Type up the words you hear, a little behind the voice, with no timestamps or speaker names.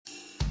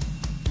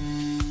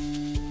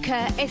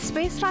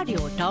ከኤስቢኤስ ራዲዮ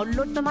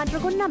ዳውንሎድ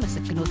በማድረጎ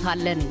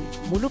እናመሰግኖታለን።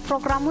 ሙሉ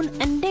ፕሮግራሙን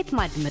እንዴት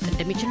ማድመጥ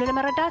እንደሚችሉ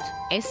ለመረዳት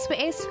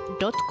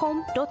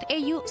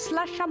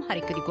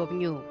sbs.com.au/amharic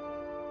ይጎብኙ።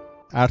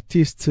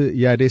 አርቲስት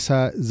ያዴሳ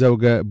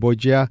ዘውገ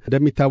ቦጂያ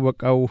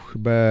እንደሚታወቀው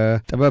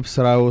በጥበብ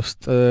ስራ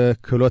ውስጥ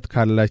ክህሎት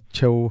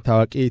ካላቸው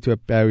ታዋቂ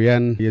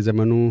ኢትዮጵያውያን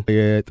የዘመኑ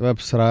የጥበብ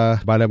ስራ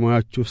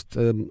ባለሙያዎች ውስጥ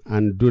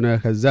አንዱ ነህ።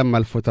 ከዛም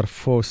አልፎ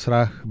ተርፎ ስራ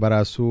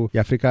በራሱ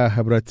የአፍሪካ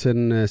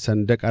ሕብረትን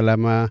ሰንደቅ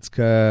ዓላማ እስከ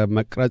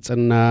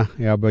መቅረጽና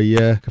ያው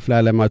በየክፍለ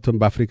ዓለማቱን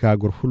በአፍሪካ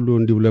አህጉር ሁሉ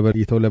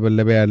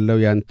እየተውለበለበ ያለው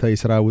ያንተ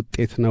የሥራ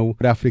ውጤት ነው።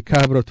 ወደ አፍሪካ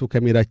ሕብረቱ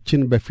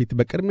ከመሄዳችን በፊት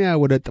በቅድሚያ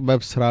ወደ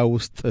ጥበብ ስራ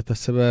ውስጥ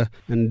ተስበ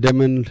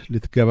እንደምን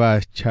ልትገባ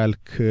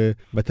ቻልክ?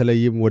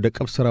 በተለይም ወደ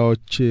ቅብ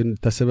ስራዎች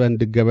ተስበህ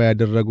እንድትገባ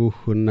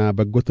ያደረጉህና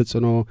በጎ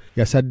ተጽዕኖ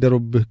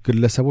ያሳደሩብህ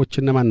ግለሰቦች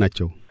እነማን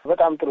ናቸው?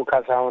 በጣም ጥሩ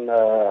ካሳሁን፣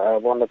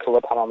 በእውነቱ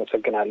በጣም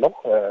አመሰግናለሁ።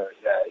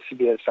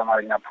 የኤስቢኤስ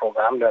አማርኛ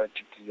ፕሮግራም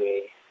ለረጅም ጊዜ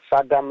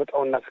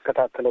ሳዳምጠውና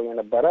ስከታተለው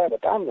የነበረ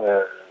በጣም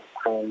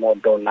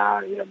የምወደውና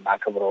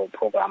የማከብረው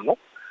ፕሮግራም ነው።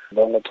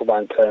 በእውነቱ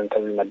በአንተ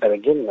ኢንተርቪው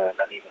መደረጌም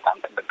ለእኔ በጣም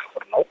ትልቅ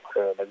ክብር ነው።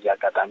 በዚህ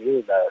አጋጣሚ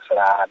ለስራ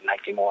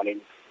አድናቂ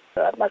መሆኔን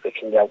አድማጮች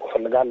እንዲያውቁ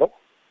እፈልጋለሁ።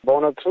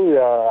 በእውነቱ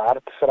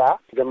የአርት ስራ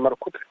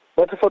ጀመርኩት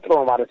በተፈጥሮ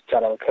ማለት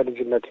ይቻላል።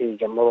 ከልጅነቴ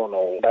ጀምሮ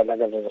ነው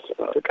እንዳለገር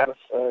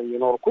ፍቅርስ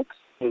የኖርኩት።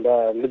 እንደ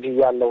ልጅ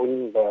እያለሁኝ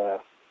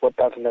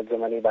በወጣትነት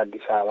ዘመኔ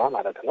በአዲስ አበባ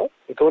ማለት ነው።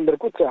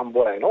 የተወለድኩት አምቦ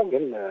ላይ ነው፣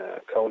 ግን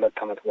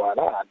ከ2 ዓመት በኋላ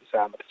አዲስ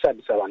አበባ መጥቼ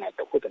አዲስ አበባ ነው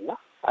ያደግኩት እና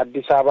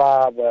አዲስ አበባ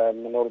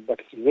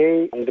በምኖርበት ጊዜ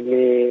ወንድሜ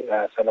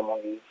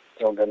ሰለሞን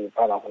ዘውገ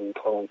የሚባል አሁን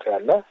ቶሮንቶ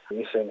ያለ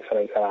ምስል ስራ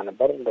ይሰራ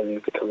ነበር። እንደዚህ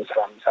ግጥም ስራ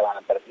የሚሰራ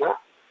ነበርና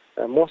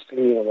ሞስትሊ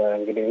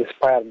እንግዲህ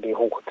ኢንስፓየርድ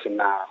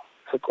የሆንኩትና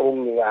ፍቅሩም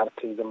የአርት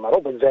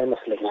የጀመረው በዛ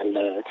ይመስለኛል።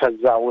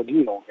 ከዛ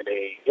ወዲህ ነው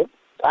እንግዲህ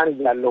ጣን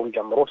እያለሁም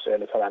ጀምሮ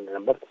ስዕል ስራ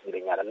እንደነበር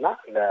ትይለኛል እና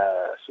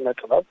ለስነ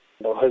ጥበብ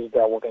እንደው ህዝብ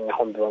ያወቀኝ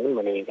አሁን ቢሆንም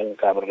እኔ ግን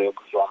ካብሬው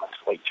ብዙ አመት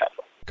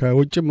ቆይቻለሁ።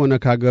 ከውጭም ሆነ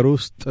ከሀገር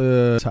ውስጥ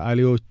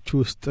ሰዓሊዎች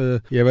ውስጥ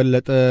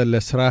የበለጠ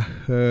ለስራህ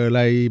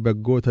ላይ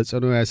በጎ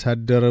ተጽዕኖ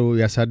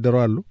ያሳደሩ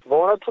አሉ?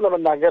 በእውነቱ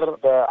ለመናገር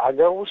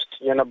በአገር ውስጥ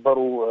የነበሩ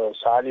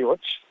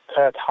ሰዓሊዎች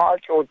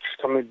ከታዋቂዎች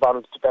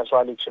ከሚባሉት ኢትዮጵያ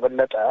ሰዓሊዎች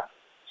የበለጠ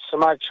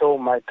ስማቸው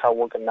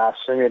የማይታወቅና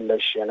ስም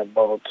የለሽ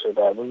የነበሩት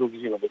በብዙ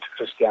ጊዜ በቤተ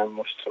ክርስቲያን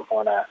ውስጥም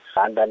ሆነ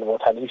አንዳንድ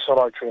ቦታ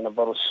ሊሰሯቸው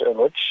የነበሩት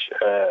ስዕሎች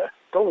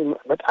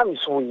በጣም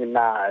ይስቡኝና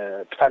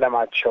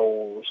ቀለማቸው፣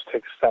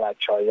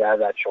 ቴክስቸራቸው፣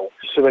 የያዛቸው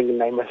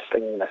ይስበኝና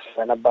ይመስጠኝነት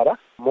ስለነበረ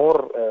ሞር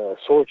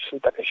ሰዎች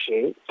ስንጠቅሼ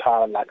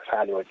ታላላቅ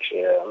ሰዓሊዎች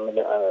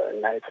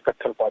እና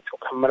የተከተልኳቸው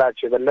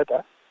ከምላቸው የበለጠ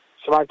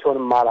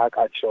ስማቸውንም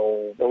ማላቃቸው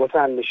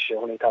በትናንሽ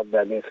ሁኔታ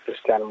በቤተ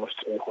ክርስቲያን ውስጥ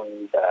ይሁን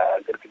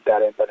በግድግዳ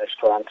ላይ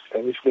በሬስቶራንት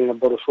የሚስሉ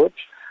የነበሩ ሰዎች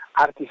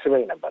አርት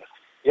ይስበኝ ነበር።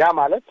 ያ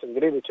ማለት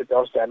እንግዲህ በኢትዮጵያ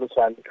ውስጥ ያሉ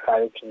ትላልቅ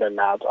ሰዓሊዎች እንደና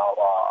አቶ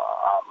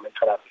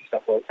አርቲስት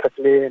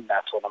ተክሌ፣ እንደ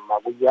አቶ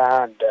ለማጉያ፣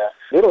 እንደ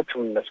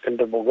ሌሎቹም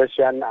እስክንድር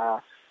ቦገሲያና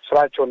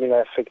ስራቸውን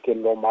ኤፌክት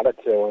የለውም ማለት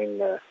ወይም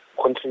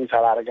ኮንትሪቢዩት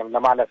አላደረገም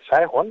ለማለት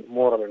ሳይሆን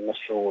ሞር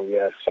እነሱ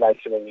የስራ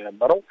ይስበኝ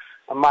የነበረው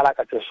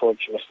አማላቃቸው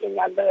ሰዎች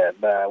ይመስለኛል።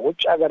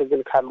 በውጭ ሀገር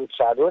ግን ካሉት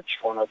ሰዓሊዎች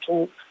እውነቱ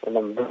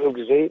ብዙ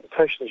ጊዜ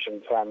ፕሬሽንሽን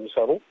ስራ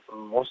የሚሰሩ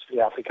ሞስትሊ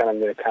አፍሪካን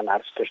አሜሪካን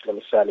አርቲስቶች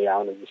ለምሳሌ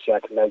አሁን እዚህ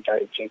ሲያትል ላይ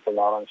ጄክ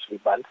ሎረንስ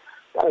የሚባል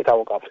በጣም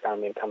የታወቀ አፍሪካን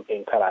አሜሪካን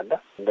ፔይንተር አለ።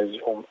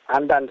 እንደዚሁም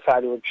አንዳንድ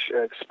ሰዓሊዎች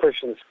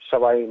ኤክስፕሬሽን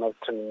ሰብዓዊ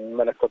መብትን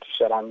የሚመለከቱ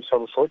ስራ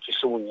የሚሰሩ ሰዎች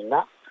ይስቡኝና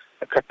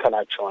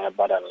እከተላቸው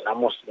ነበረ እና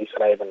ሞስትሊ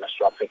ስራዬ በእነሱ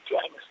አፌክት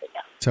ይሆን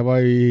ይመስለኛል።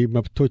 ሰብዓዊ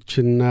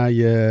መብቶችና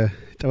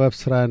የጥበብ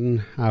ስራን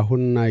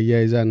አሁን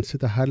አያይዛ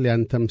አንስተሃል።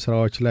 ያንተም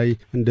ስራዎች ላይ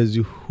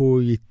እንደዚሁ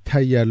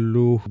ይታያሉ።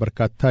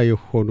 በርካታ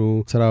የሆኑ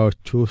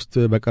ስራዎች ውስጥ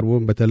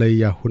በቅርቡም በተለይ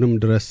አሁንም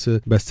ድረስ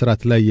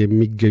በስራት ላይ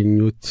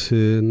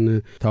የሚገኙትን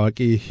ታዋቂ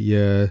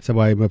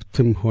የሰብዓዊ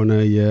መብትም ሆነ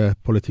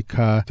የፖለቲካ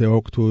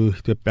የወቅቱ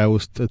ኢትዮጵያ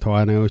ውስጥ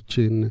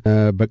ተዋናዮችን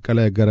በቀለ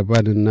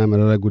ገርባንና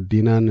መረራ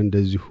ጉዲናን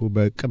እንደዚሁ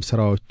በቅብ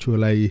ስራዎቹ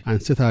ላይ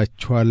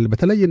አንስታችኋል።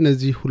 በተለይ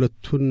እነዚህ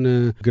ሁለቱን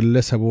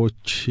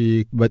ግለሰቦች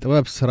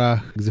በጥበብ ስራ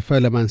ግዝፈ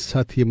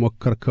ለማንሳት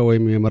የሞከርከው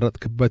ወይም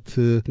የመረጥክበት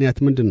ምክንያት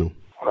ምንድን ነው?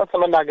 እውነት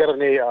ለመናገር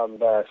እኔ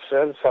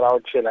በስዕል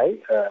ስራዎቼ ላይ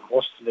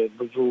ሞስት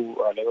ብዙ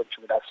ሌሎች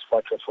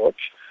የሚዳስሷቸው ሰዎች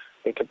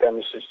የኢትዮጵያ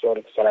ሚስ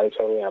ሂስቶሪክ ስራ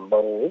ይሰሩ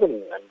የነበሩ ግን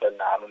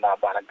እንደና አሉላ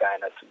አባነጋ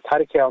አይነት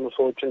ታሪክ የሆኑ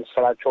ሰዎችን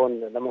ስራቸውን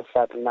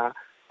ለመስራትና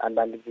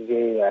አንዳንድ ጊዜ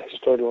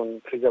ሂስቶሪውን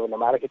ፕሪዘርቭ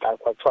ለማድረግ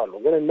የጣርኳቸው አሉ።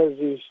 ግን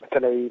እነዚህ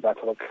በተለይ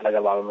በአቶ በቀለ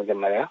ገርባ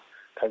በመጀመሪያ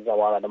ከዛ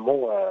በኋላ ደግሞ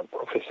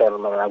ፕሮፌሰር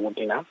መብራ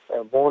ጉዲና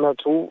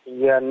በእውነቱ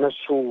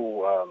የእነሱ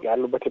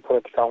ያሉበት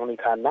የፖለቲካ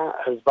ሁኔታና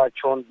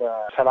ህዝባቸውን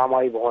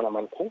በሰላማዊ በሆነ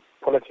መልኩ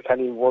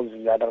ፖለቲካሊ ኢንቮልቭ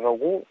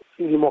እያደረጉ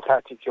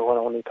ዲሞክራቲክ የሆነ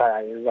ሁኔታ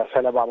የዛ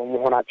ሰለባ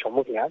በመሆናቸው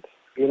ምክንያት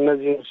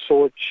የእነዚህን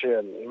ሰዎች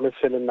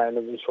ምስልና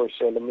የእነዚህን ሰዎች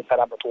ስዕል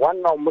የሚሰራበት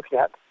ዋናው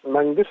ምክንያት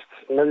መንግስት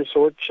እነዚህ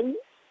ሰዎችን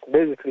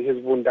ቤዚክሊ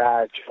ህዝቡ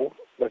እንዳያቸው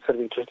በእስር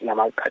ቤት ውስጥ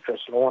ለማቃቸው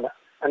ስለሆነ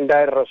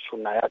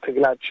እንዳይረሱና ያ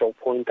ትግላቸው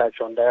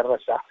ፖይንታቸው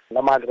እንዳይረሳ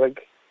ለማድረግ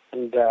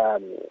እንደ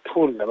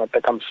ቱል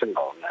ለመጠቀም ስል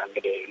ነው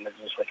እንግዲህ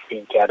እነዚህ ሰዎች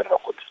ፔንት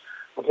ያደረኩት።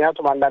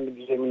 ምክንያቱም አንዳንድ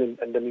ጊዜ ምን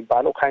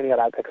እንደሚባለው ከዓይን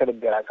የራቀ ከልብ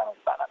የራቀ ነው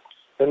ይባላል።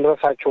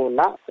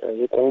 ልንረሳቸውና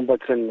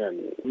የቆሙበትን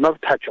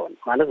መብታቸውን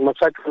ማለት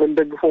መብታቸውን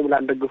ልንደግፈውም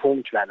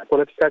እንችላለን።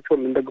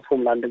 ፖለቲካቸውን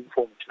ልንደግፈውም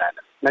ላንደግፈውም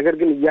እንችላለን። ነገር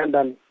ግን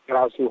እያንዳንዱ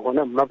ራሱ የሆነ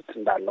መብት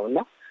እንዳለውና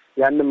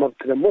ያንን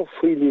መብት ደግሞ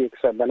ፍሪሊ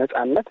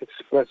በነጻነት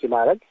ኤክስፕረስ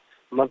የማድረግ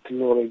መብት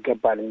ሊኖረው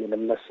ይገባል የሚል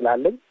እምነት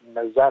ስላለኝ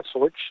እነዛ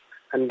ሰዎች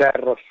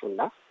እንዳይረሱና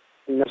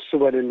እነሱ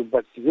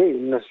በሌሉበት ጊዜ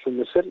እነሱ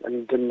ምስል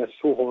እንደነሱ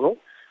ሆኖ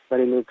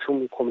በሌሎቹም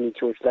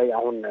ኮሚኒቲዎች ላይ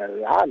አሁን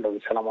ያለው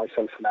ሰላማዊ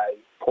ሰልፍ ላይ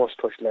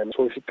ፖስቶች ላይ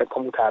ሰዎች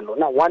ሲጠቀሙት አለው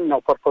እና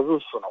ዋናው ፐርፖዙ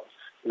እሱ ነው።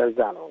 ለዛ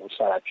ነው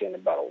ሰራቸው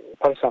የነበረው።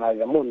 ፐርሰናል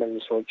ደግሞ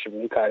እነዚህ ሰዎች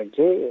ሚካርጌ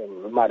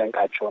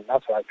ማደንቃቸውና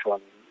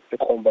ስራቸውን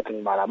የቆሙበትን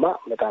ዓላማ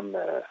በጣም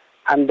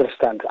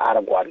አንደርስታንድ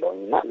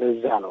አርጓለሁና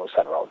ለዛ ነው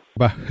ሰራው።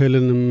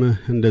 ባህልንም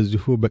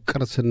እንደዚሁ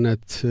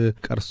በቅርስነት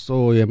ቀርጾ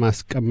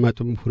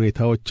የማስቀመጥም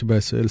ሁኔታዎች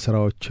በስዕል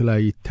ስራዎች ላይ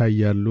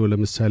ይታያሉ።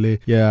 ለምሳሌ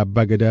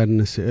የአባገዳን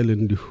ስዕል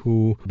እንዲሁ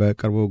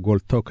በቅርቡ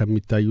ጎልተው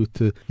ከሚታዩት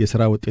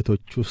የሥራ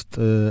ውጤቶች ውስጥ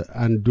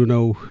አንዱ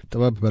ነው።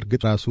 ጥበብ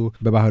በእርግጥ ራሱ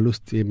በባህል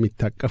ውስጥ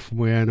የሚታቀፍ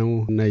ሙያ ነው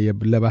እና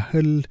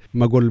ለባህል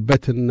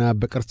መጎልበትና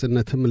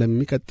በቅርስነትም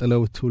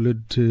ለሚቀጥለው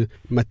ትውልድ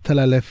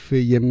መተላለፍ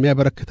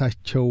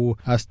የሚያበረክታቸው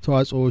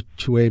አስተዋጽኦዎች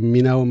ወይም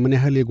ሚናው ምን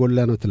ያህል የጎላ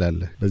ነው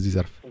ትላለህ? በዚህ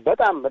ዘርፍ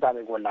በጣም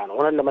የጎላ ነው።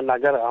 ሆነን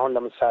ለመናገር አሁን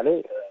ለምሳሌ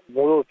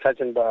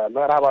ብዙዎቻችን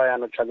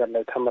በምዕራባውያኖች ሀገር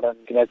ላይ ተምረን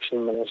ጊዜያችን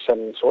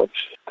የምንወሰን ሰዎች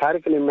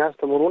ታሪክን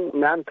የሚያስተምሩን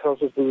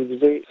የሚያንተረሱት ብዙ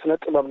ጊዜ ስነ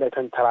ጥበብ ላይ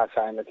ተንተራሳ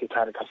አይነት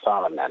የታሪክ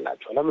አስተማመን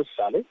ያላቸው።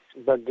 ለምሳሌ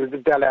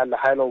በግድግዳ ላይ ያለ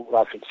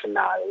ሃይሎግራፊክስ እና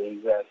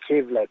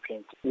የኬቭ ላይ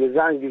ፔንት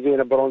የዛን ጊዜ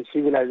የነበረውን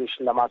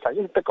ሲቪላይዜሽን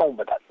ለማሳየት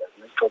ይጠቀሙበታል።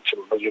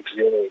 ነጮችም ብዙ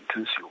ጊዜ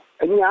ትንስሉ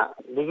እኛ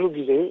ብዙ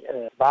ጊዜ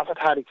በአፈ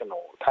ታሪክ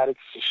ነው ታሪክ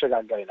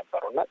ሲሸጋገር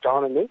የነበረው እና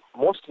አሁን እኔ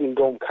ሞስትሊ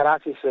እንደውም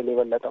ከራሴ ስል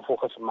የበለጠ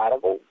ፎከስ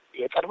የማደርገው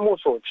የቀድሞ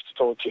ሰዎች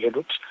ትተውት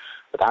የሄዱት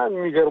በጣም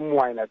የሚገርሙ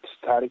አይነት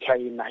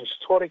ታሪካዊና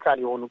ሂስቶሪካል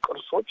የሆኑ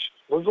ቅርሶች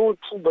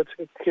ብዙዎቹ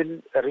በትክክል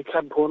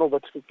ሪከርድ ሆነው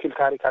በትክክል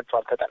ታሪካቸው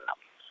አልተጠናም።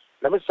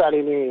 ለምሳሌ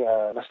እኔ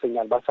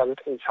ይመስለኛል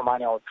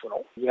በ1980ዎቹ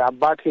ነው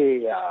የአባቴ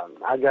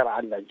ሀገር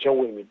አለ ጀው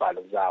የሚባል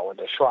እዛ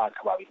ወደ ሸዋ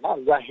አካባቢና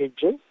እዛ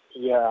ሄጄ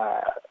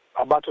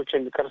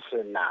የአባቶችን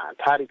ቅርስና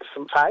ታሪክ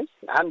ሳይ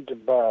አንድ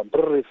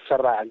በብር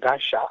የተሰራ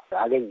ጋሻ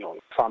አገኘው።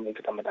 ፋሚሊ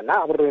ተቀመጠና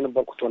አብሮ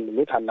የነበርኩት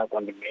ወንድሜ ታላቅ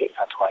ወንድሜ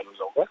አቶ ኃይሉ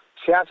ዘውገ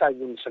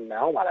ሲያሳዩን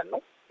ስናየው ማለት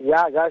ነው ያ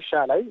ጋሻ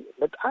ላይ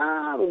በጣም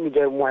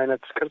የሚገርሙ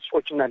አይነት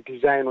ቅርጾችና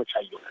ዲዛይኖች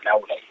አየሁ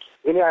ላዩ ላይ።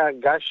 ግን ያ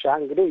ጋሻ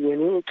እንግዲህ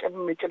የኔ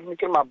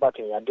ቅድም አባቴ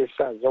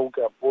ያደሳ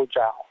ዘውገ ቦጃ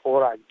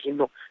ሆራ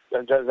ጊኖ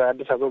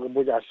ያደሳ ዘውገ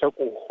ቦጃ ሰቁ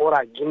ሆራ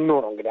ጊኖ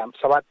ነው እንግዲህ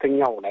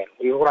 7ኛው ላይ ነው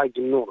የሆራ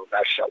ጊኖ ነው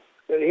ጋሻው።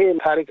 ይሄ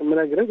ታሪክ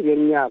የምነግርህ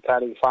የኛ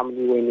ታሪክ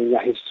ፋሚሊ ወይም የኛ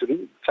ሂስትሪ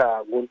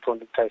ጎልቶ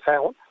እንድታይ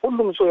ሳይሆን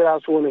ሁሉም ሰው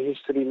የራሱ የሆነ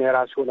ሂስትሪ እና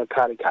የራሱ የሆነ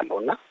ታሪክ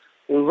አለውና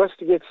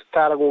ኢንቨስቲጌት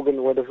ስታደርገው ግን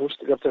ወደ ውስጥ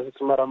ገብተህ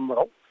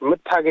ስትመረምረው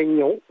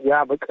የምታገኘው ያ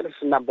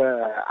በቅርስና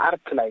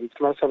በአርት ላይ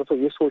የተመሰረተው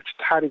የሰዎች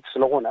ታሪክ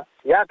ስለሆነ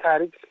ያ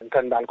ታሪክ እንተ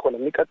እንዳልከው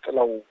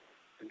ለሚቀጥለው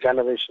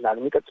ጀነሬሽን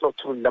ለሚቀጥለው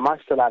ትውልድ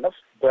ለማስተላለፍ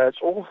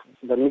በጽሁፍ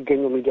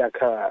በሚገኘው ሚዲያ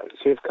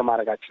ከሴቭ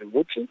ከማድረጋችን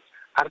ውጪ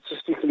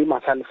አርቲስቲክሊ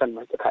ማሳልፈን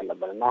መስጠት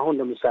አለብን እና አሁን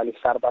ለምሳሌ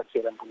ስታርባክስ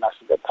ሄደን ቡና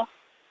ስንጠጣ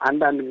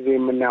አንዳንድ ጊዜ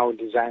የምናየው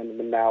ዲዛይን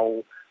የምናየው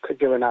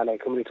ከጀበና ላይ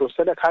ከምን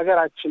የተወሰደ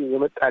ከሀገራችን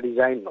የመጣ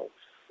ዲዛይን ነው።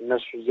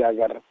 እነሱ እዚህ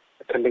ሀገር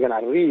ከእንደገና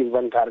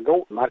ሪኢንቨንት አድርገው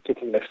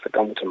ማርኬቲንግ ላይ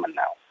ተጠቀሙት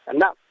የምናየው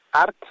እና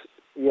አርት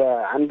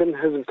የአንድን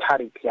ህዝብ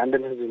ታሪክ፣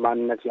 የአንድን ህዝብ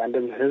ማንነት፣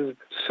 የአንድን ህዝብ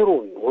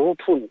ስሩን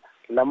ሩቱን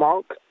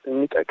ለማወቅ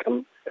የሚጠቅም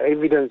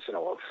ኤቪደንስ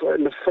ነው።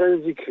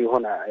 ፍሬንዚክ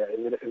የሆነ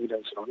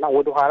ኤቪደንስ ነው እና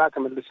ወደ ኋላ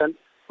ተመልሰን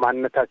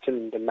ማንነታችን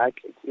እንድናቅ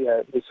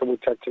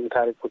የቤተሰቦቻችን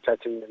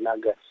ታሪኮቻችን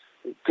እንድናገር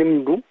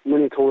ግንዱ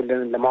ምን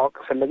የተወለንን ለማወቅ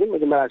ከፈለግን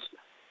መጀመሪያ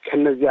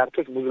ከነዚህ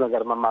አርቶች ብዙ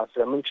ነገር መማር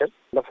ስለምንችል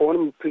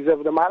ለፎንም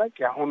ፕሪዘርቭ ለማድረግ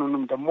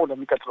የአሁኑንም ደግሞ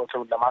ለሚቀጥለው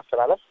ትውልድ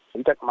ለማስተላለፍ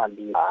ይጠቅማል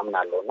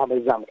አምናለሁ እና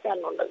በዛ ምክንያት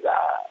ነው እንደዛ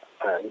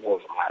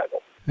ኢንቮልቭ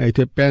ማድረገው።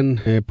 ኢትዮጵያን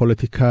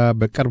ፖለቲካ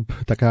በቅርብ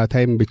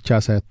ተከታታይም ብቻ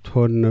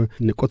ሳይሆን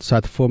ንቁ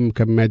ተሳትፎም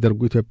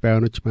ከሚያደርጉ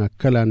ኢትዮጵያውያኖች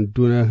መካከል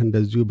አንዱ ነህ።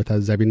 እንደዚሁ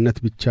በታዛቢነት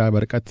ብቻ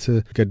በርቀት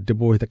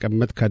ገድቦ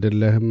የተቀመጥክ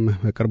አይደለህም።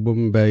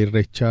 በቅርቡም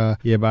በኢሬቻ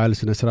የበዓል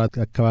ስነ ስርዓት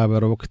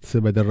አከባበር ወቅት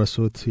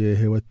በደረሱት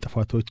የህይወት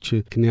ጥፋቶች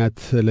ምክንያት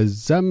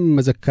ለዛም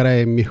መዘከሪያ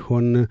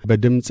የሚሆን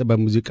በድምጽ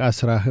በሙዚቃ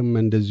ስራህም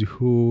እንደዚሁ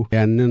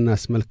ያንን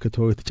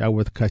አስመልክቶ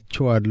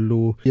የተጫወትካቸው አሉ።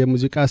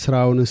 የሙዚቃ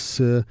ስራውንስ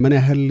ምን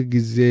ያህል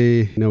ጊዜ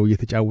ነው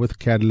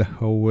እየተጫወትክ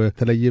ያለኸው?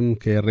 በተለይም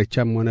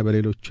ከኢሬቻም ሆነ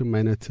በሌሎችም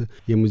አይነት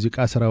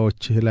የሙዚቃ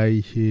ስራዎች ላይ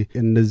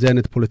እነዚህ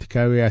አይነት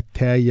ፖለቲካዊ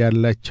አተያይ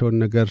ያላቸውን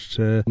ነገር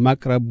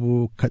ማቅረቡ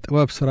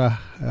ከጥበብ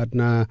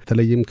ስራና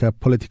በተለይም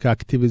ከፖለቲካ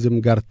አክቲቪዝም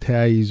ጋር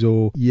ተያይዞ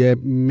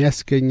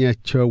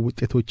የሚያስገኛቸው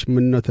ውጤቶች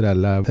ምን ነው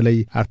ትላለህ? በተለይ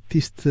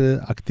አርቲስት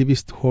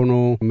አክቲቪስት ሆኖ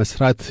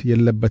መስራት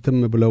የለበትም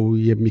ብለው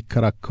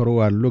የሚከራከሩ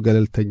አሉ።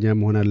 ገለልተኛ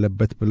መሆን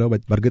አለበት ብለው።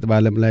 በእርግጥ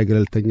በዓለም ላይ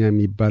ገለልተኛ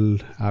የሚባል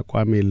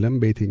አቋም የለም።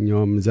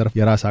 በየትኛውም ዘርፍ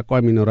የራስ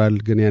አቋም ይኖራል።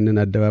 ግን ያንን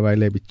አደባባይ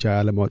ላይ ብቻ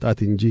አለማውጣት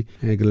እንጂ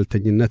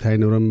ግልልተኝነት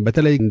አይኖርም።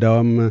 በተለይ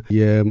እንዳውም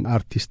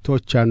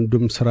የአርቲስቶች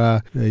አንዱም ስራ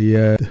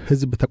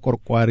የህዝብ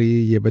ተቆርቋሪ፣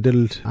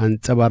 የበደል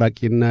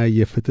አንጸባራቂና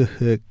የፍትህ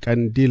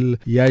ቀንዲል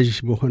ያዥ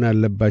መሆን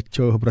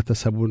አለባቸው፣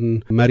 ህብረተሰቡን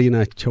መሪ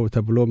ናቸው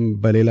ተብሎም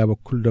በሌላ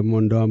በኩል ደግሞ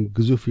እንዳውም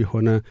ግዙፍ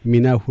የሆነ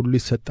ሚና ሁሉ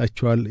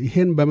ይሰጣቸዋል።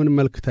 ይሄን በምን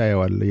መልክ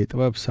ታየዋል?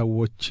 የጥበብ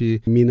ሰዎች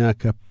ሚና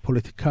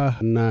ከፖለቲካ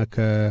እና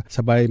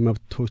ከሰብዓዊ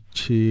መብቶች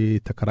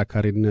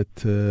ተከራካሪነት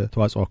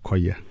ተዋጽኦ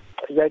አኳያ።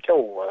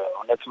 ጥያቄው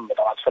እውነትም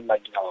በጣም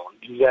አስፈላጊ ነው።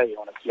 ጊዜያዊ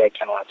የሆነ ጥያቄ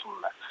ነው።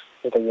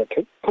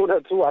 የጠየቀኝ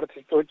እውነቱ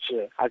አርቲስቶች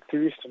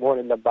አክቲቪስት መሆን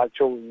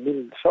የለባቸው የሚል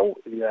ሰው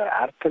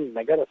የአርትን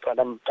ነገር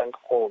በጣም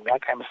ጠንቅቆ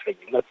የሚያውቅ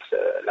አይመስለኝም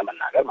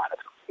ለመናገር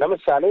ማለት ነው።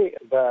 ለምሳሌ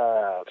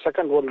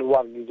በሰከንድ ወርልድ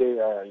ዋር ጊዜ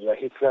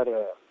የሂትለር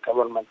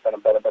ገቨርንመንት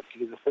በነበረበት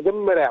ጊዜ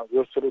መጀመሪያ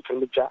የወሰዱት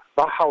እርምጃ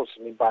ባሃውስ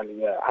የሚባል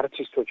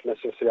የአርቲስቶች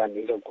መሰብሰቢያን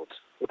የዘጉት።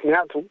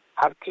 ምክንያቱም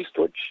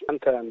አርቲስቶች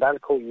አንተ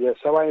እንዳልከው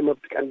የሰብዓዊ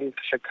መብት ቀንዲል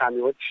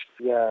ተሸካሚዎች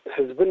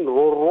የህዝብን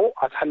ሮሮ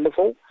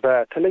አሳልፈው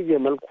በተለየ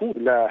መልኩ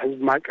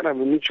ለህዝብ ማቅረብ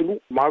የሚችሉ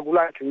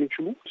ማጉላት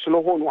የሚችሉ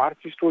ስለሆኑ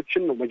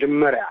አርቲስቶችን ነው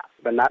መጀመሪያ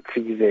በናዚ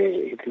ጊዜ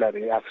ሂትለር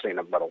ያስር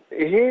የነበረው።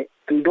 ይሄ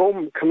እንደውም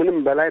ከምንም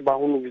በላይ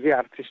በአሁኑ ጊዜ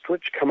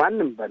አርቲስቶች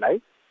ከማንም በላይ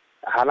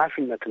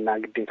ኃላፊነትና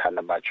ግዴታ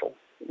አለባቸው።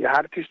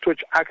 የአርቲስቶች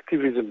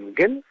አክቲቪዝም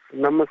ግን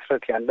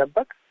መመስረት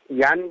ያለበት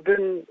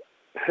ያንድን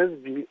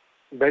ህዝብ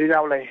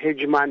በሌላው ላይ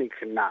ሄጅማኒክ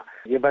እና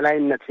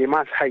የበላይነት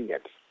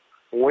የማሳየት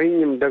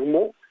ወይም ደግሞ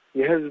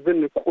የህዝብን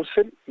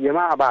ቁስል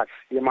የማባስ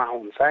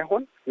የማሆን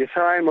ሳይሆን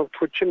የሰብዓዊ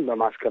መብቶችን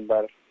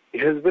በማስከበር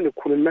የህዝብን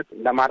እኩልነት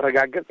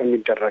ለማረጋገጥ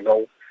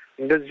የሚደረገው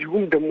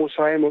እንደዚሁም ደግሞ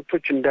ሰብዓዊ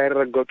መብቶች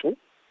እንዳይረገጡ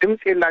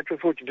ድምጽ የሌላቸው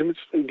ሰዎች ድምጽ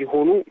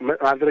እንዲሆኑ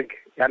ማድረግ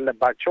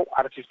ያለባቸው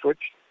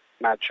አርቲስቶች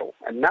ናቸው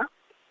እና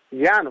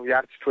ያ ነው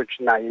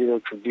የአርቲስቶችና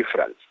የሌሎቹ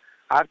ዲፍረንስ።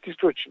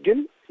 አርቲስቶች ግን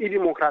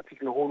ኢዲሞክራቲክ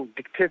ለሆኑ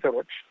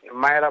ዲክቴተሮች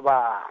የማይረባ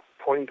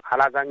ፖይንት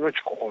አላዛኞች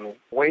ከሆኑ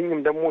ወይንም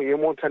ደግሞ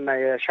የሞተና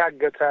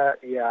የሻገተ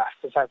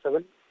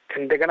የአስተሳሰብን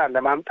እንደገና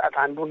ለማምጣት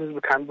አንዱን ህዝብ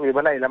ከአንዱ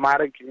የበላይ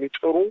ለማድረግ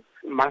የሚጥሩ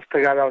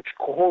ማስተጋቢያዎች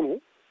ከሆኑ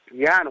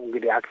ያ ነው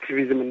እንግዲህ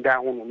አክቲቪዝም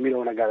እንዳይሆኑ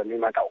የሚለው ነገር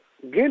የሚመጣው።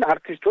 ግን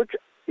አርቲስቶች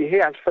ይሄ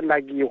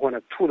አስፈላጊ የሆነ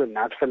ቱልና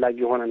አስፈላጊ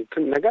የሆነ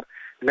ነገር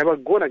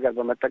ለበጎ ነገር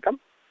በመጠቀም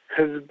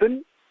ህዝብን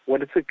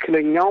ወደ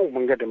ትክክለኛው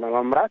መንገድ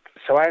መምራት፣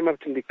 ሰብዓዊ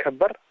መብት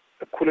እንዲከበር፣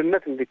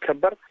 እኩልነት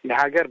እንዲከበር፣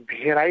 የሀገር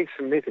ብሔራዊ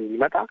ስሜት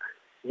እንዲመጣ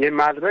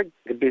የማድረግ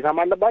ግዴታም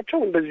አለባቸው።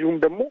 እንደዚሁም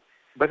ደግሞ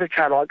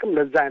በተቻለው አቅም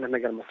ለዛ አይነት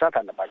ነገር መስራት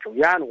አለባቸው።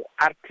 ያ ነው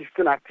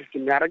አርቲስትን አርቲስት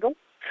የሚያደርገው።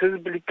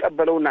 ህዝብ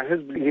ሊቀበለውና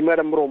ህዝብ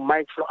ሊመረምረው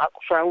የማይችለው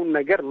አቁሳዩን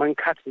ነገር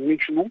መንካት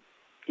የሚችሉ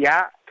ያ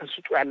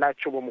ተስጦ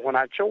ያላቸው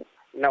በመሆናቸው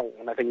ነው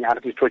እውነተኛ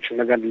አርቲስቶች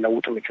ነገር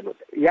ሊለውጡ የሚችሉት።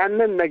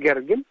 ያንን ነገር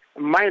ግን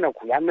የማይነኩ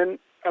ያንን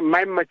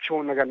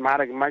የማይመቸውን ነገር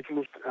ማድረግ የማይችሉ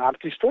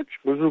አርቲስቶች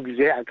ብዙ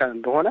ጊዜ አይተን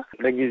እንደሆነ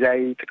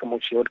ለጊዜያዊ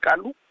ጥቅሞች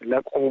ይወድቃሉ።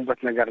 ለቆሙበት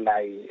ነገር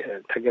ላይ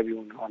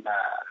ተገቢውን የሆነ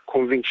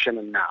ኮንቪክሽን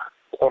እና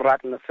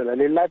ቆራጥነት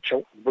ስለሌላቸው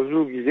ብዙ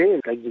ጊዜ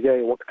ለጊዜያዊ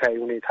ወቅታዊ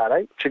ሁኔታ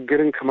ላይ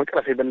ችግርን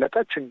ከመቅረፍ የበለጠ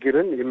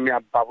ችግርን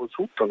የሚያባብሱ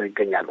ሆነው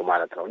ይገኛሉ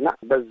ማለት ነው እና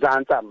በዛ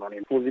አንጻር ነው እኔ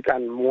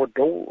ሙዚቃን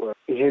የምወደው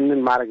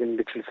ይሄንን ማድረግ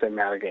እንድችል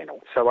ስለሚያደርገኝ ነው።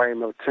 ሰብዓዊ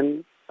መብትን፣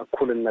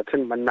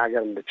 እኩልነትን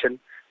መናገር እንድችል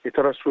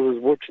የተረሱ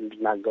ህዝቦች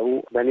እንዲናገሩ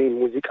በእኔ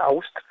ሙዚቃ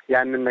ውስጥ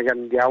ያንን ነገር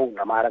እንዲያው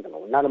ለማድረግ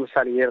ነው እና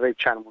ለምሳሌ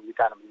የኢሬቻን ሙዚቃ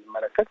ነው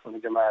የምንመለከት።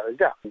 በመጀመሪያ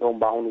ደረጃ እንደውም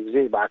በአሁኑ ጊዜ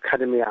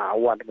በአካደሚ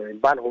አዋርድ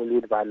በሚባል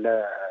ሆሊውድ ባለ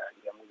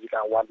የሙዚቃ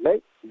አዋርድ ላይ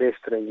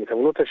ቤስት ሬንጅ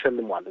ተብሎ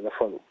ተሸልሟል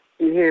ዘፈኑ።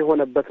 ይሄ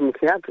የሆነበት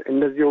ምክንያት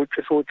እነዚህ የውጭ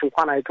ሰዎች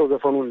እንኳን አይተው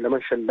ዘፈኑን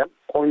ለመሸለም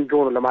ቆንጆ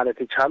ነው ለማለት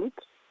የቻሉት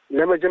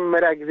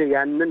ለመጀመሪያ ጊዜ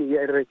ያንን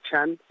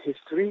የኢሬቻን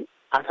ሂስትሪ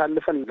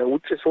አሳልፈን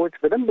ለውጭ ሰዎች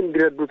በደንብ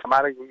እንዲረዱት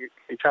ማድረግ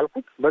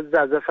የቻልኩት በዛ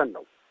ዘፈን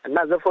ነው እና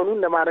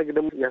ዘፈኑን ለማድረግ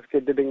ደግሞ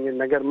ያስገደደኝ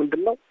ነገር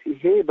ምንድን ነው?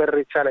 ይሄ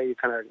በኢሬቻ ላይ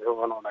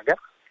የተነገረው ነገር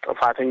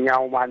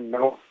ጥፋተኛው ማን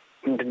ነው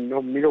ምንድን ነው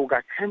የሚለው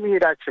ጋር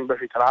ከመሄዳችን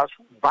በፊት ራሱ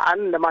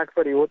በዓልን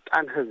ለማክበር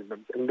የወጣን ህዝብ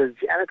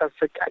እንደዚህ አይነት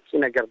አሰቃቂ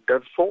ነገር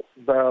ደርሶ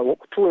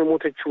በወቅቱ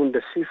የሞተችው እንደ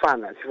ሲፋ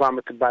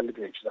የምትባል ልጅ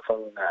ነች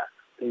ዘፈኑን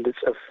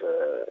እንድጽፍ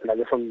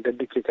ለዘፈኑ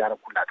ዴዲኬት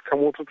ያደረኩላት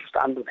ከሞቱት ውስጥ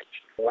አንዱ ነች።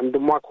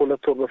 ወንድሟ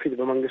ከሁለት ወር በፊት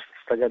በመንግስት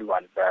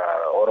ተገድሏል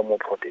በኦሮሞ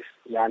ፕሮቴስት።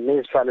 ያኔ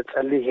እሷ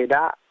ልትጸልይ ሄዳ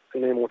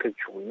ነው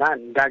የሞተችው እና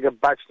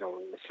እንዳገባች ነው።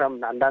 እሷም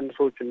አንዳንድ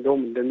ሰዎች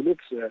እንደውም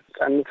እንደሚሉት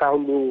ጸንሳ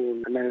ሁሉ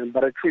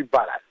ነበረችው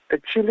ይባላል።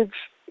 እቺ ልጅ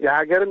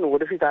የሀገርን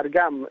ወደፊት አድጋ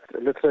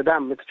ልትረዳ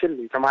የምትችል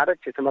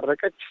የተማረች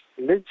የተመረቀች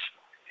ልጅ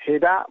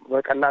ሄዳ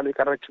በቀላሉ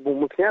የቀረችበት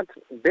ምክንያት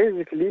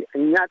ቤዚክሊ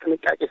እኛ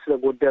ጥንቃቄ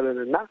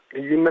ስለጎደለንና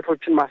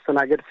ልዩነቶችን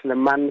ማስተናገድ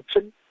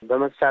ስለማንችል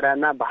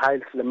በመሳሪያና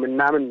በኃይል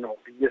ስለምናምን ነው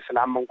ብዬ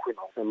ስላመንኩኝ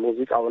ነው።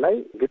 ሙዚቃው ላይ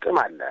ግጥም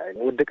አለ።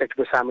 ወደቀች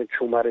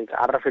በሳመችው መሬት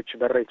አረፈች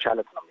በኢሬቻ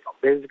ዕለት ነው የሚለው።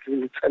 ቤዚክሊ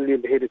ልትጸልይ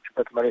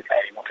በሄደችበት መሬት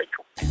ላይ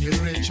ሞተችው።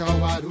 ኢሬቻው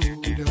ባሉ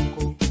ደምቆ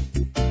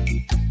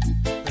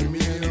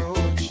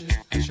በሚሊዮኖች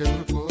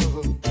ተሸብቆ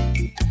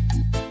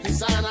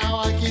ሕፃን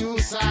አዋቂው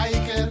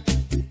ሳይቀር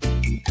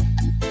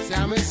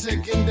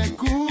ሲያመሰግን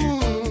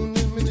ደጉን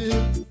ምድር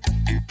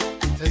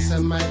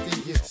ተሰማኝ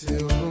ጥይት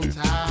ሩምታ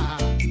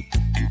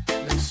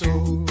ለብሶ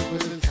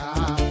በልታ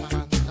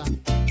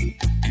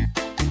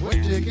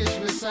ወደቀች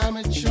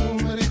በሳመችው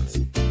መሬት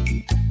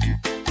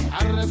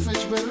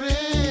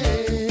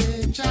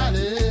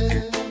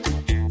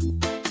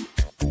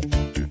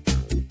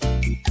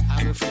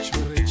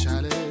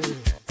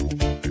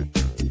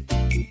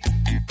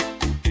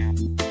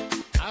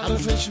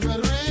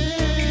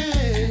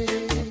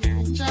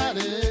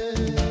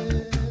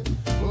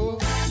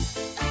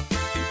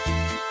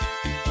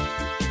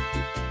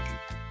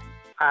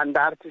አንድ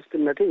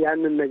አርቲስትነቴ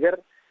ያንን ነገር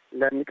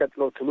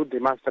ለሚቀጥለው ትውልድ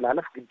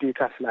የማስተላለፍ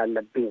ግዴታ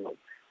ስላለብኝ ነው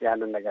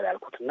ያንን ነገር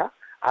ያልኩትና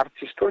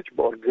አርቲስቶች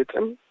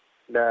በእርግጥም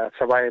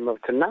ለሰብዓዊ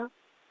መብትና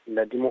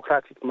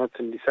ለዲሞክራቲክ መብት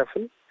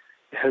እንዲሰፍን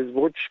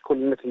ህዝቦች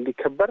እኩልነት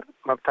እንዲከበር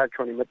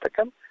መብታቸውን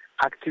የመጠቀም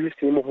አክቲቪስት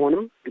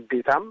የመሆንም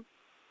ግዴታም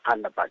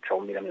አለባቸው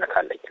የሚል እምነት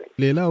አለኝ።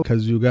 ሌላው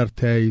ከዚሁ ጋር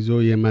ተያይዞ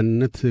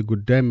የማንነት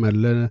ጉዳይም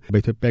አለ።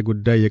 በኢትዮጵያ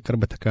ጉዳይ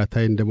የቅርብ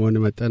ተካታይ እንደመሆን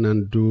መጠን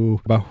አንዱ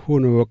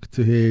በአሁኑ ወቅት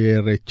ይሄ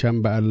የኢሬቻን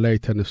በዓል ላይ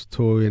ተነስቶ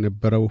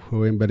የነበረው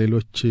ወይም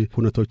በሌሎች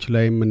ሁነቶች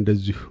ላይም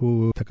እንደዚሁ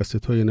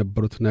ተከስቶ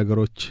የነበሩት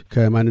ነገሮች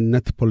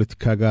ከማንነት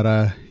ፖለቲካ ጋር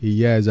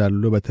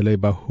ይያያዛሉ። በተለይ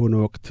በአሁኑ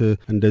ወቅት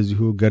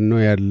እንደዚሁ ገኖ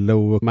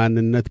ያለው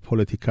ማንነት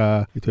ፖለቲካ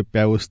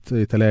ኢትዮጵያ ውስጥ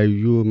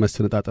የተለያዩ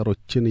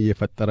መሰነጣጠሮችን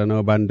እየፈጠረ ነው።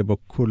 በአንድ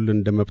በኩል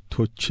እንደ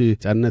መብቶች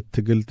ነጻነት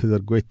ትግል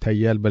ተደርጎ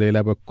ይታያል። በሌላ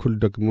በኩል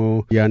ደግሞ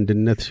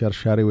የአንድነት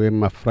ሸርሻሪ ወይም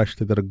አፍራሽ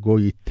ተደርጎ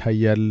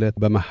ይታያል።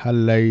 በመሃል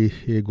ላይ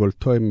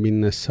ጎልቶ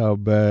የሚነሳው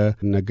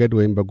በነገድ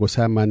ወይም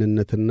በጎሳ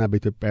ማንነትና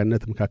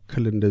በኢትዮጵያነት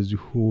መካከል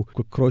እንደዚሁ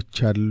ፉክክሮች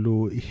አሉ።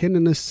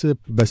 ይሄንንስ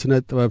በስነ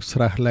ጥበብ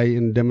ስራህ ላይ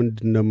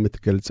እንደምንድን ነው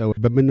የምትገልጸው?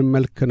 በምን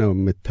መልክ ነው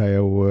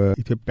የምታየው?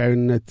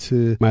 ኢትዮጵያዊነት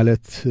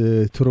ማለት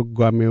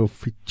ትርጓሜው፣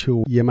 ፍቺው፣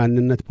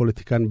 የማንነት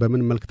ፖለቲካን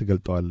በምን መልክ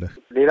ትገልጠዋለህ?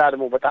 ሌላ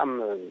ደግሞ በጣም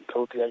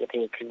ጥሩ ጥያቄ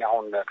ጠየቅኝ።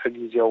 አሁን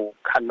ከጊዜው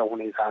ካለው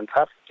ሁኔታ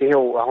አንጻር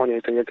ይሄው አሁን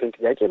የጠየቀኝ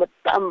ጥያቄ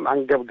በጣም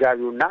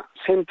አንገብጋቢውና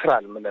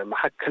ሴንትራል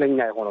መካከለኛ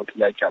የሆነው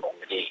ጥያቄ ነው።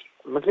 እንግዲህ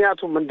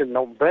ምክንያቱም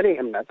ምንድነው በእኔ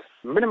እምነት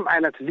ምንም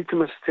አይነት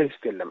ሊትመስ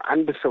ቴስት የለም።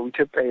 አንድ ሰው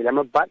ኢትዮጵያዊ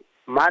ለመባል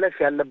ማለፍ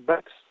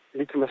ያለበት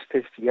ሊትመስ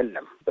ቴስት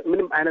የለም።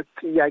 ምንም አይነት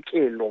ጥያቄ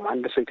የለውም።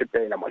 አንድ ሰው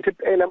ኢትዮጵያዊ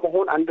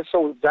ለመሆን አንድ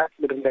ሰው እዛች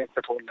ምድር ላይ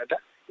ከተወለደ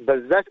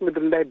በዛች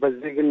ምድር ላይ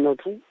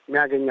በዜግነቱ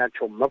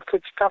የሚያገኛቸው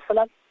መብቶች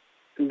ይካፈላል፣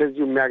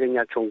 እንደዚሁ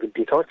የሚያገኛቸውን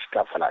ግዴታዎች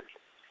ይካፈላል።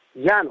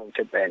 ያ ነው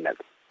ኢትዮጵያዊነት።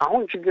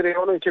 አሁን ችግር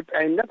የሆነው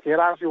ኢትዮጵያዊነት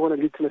የራሱ የሆነ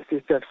ሊትመስ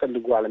ቴስት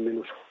ያስፈልገዋል የሚሉ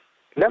ሰው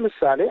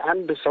ለምሳሌ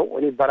አንድ ሰው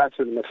እኔ በራሴ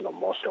እምነት ነው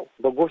የምወስደው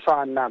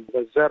በጎሳና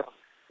በዘር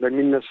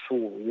በሚነሱ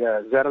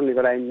የዘርን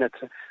የበላይነት፣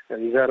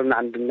 የዘርን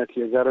አንድነት፣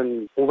 የዘርን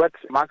ውበት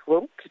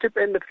ማክበሩ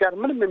ከኢትዮጵያዊነት ጋር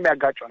ምንም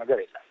የሚያጋጨው ነገር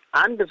የለም።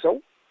 አንድ ሰው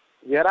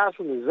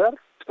የራሱን ዘር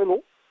ጥሎ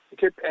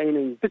ኢትዮጵያዊ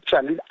ነኝ ብቻ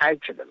ሊል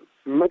አይችልም።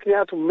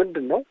 ምክንያቱም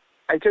ምንድን ነው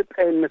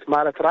ኢትዮጵያዊነት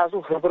ማለት ራሱ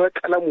ህብረ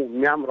ቀለሙ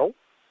የሚያምረው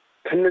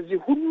ከነዚህ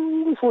ሁሉ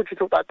ሰዎች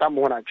የተውጣጣ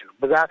መሆናችን ነው።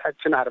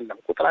 ብዛታችን አይደለም፣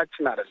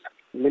 ቁጥራችን አይደለም፣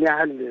 ምን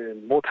ያህል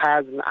ቦታ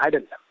ያዝን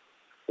አይደለም።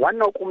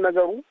 ዋናው ቁም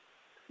ነገሩ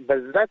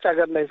በዛች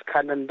ሀገር ላይ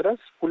እስካለን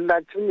ድረስ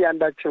ሁላችንም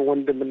የአንዳችን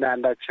ወንድምና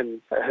የአንዳችን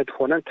እህት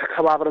ሆነን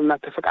ተከባብረንና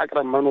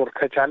ተፈቃቅረን መኖር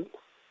ከቻልን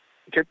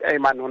ኢትዮጵያዊ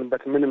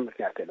ማንሆንበት ምንም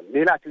ምክንያት የለም።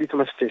 ሌላ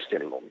ሊትመስ ቴስት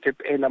የለውም።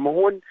 ኢትዮጵያዊ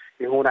ለመሆን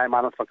የሆነ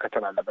ሃይማኖት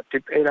መከተል አለበት።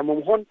 ኢትዮጵያዊ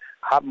ለመሆን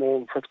አብ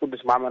መንፈስ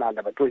ቅዱስ ማመን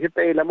አለበት።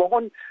 ኢትዮጵያዊ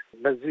ለመሆን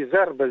በዚህ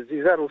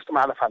ዘር ውስጥ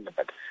ማለፍ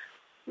አለበት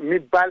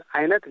የሚባል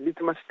አይነት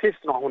ሊትመስ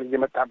ቴስት ነው አሁን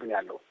እየመጣብን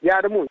ያለው። ያ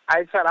ደግሞ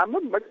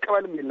አይሰራምም፣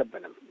 መቀበልም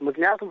የለብንም።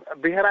 ምክንያቱም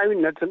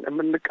ብሔራዊነትን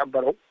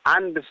የምንቀበለው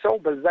አንድ ሰው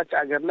በዛች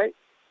አገር ላይ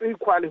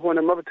ኢኳል የሆነ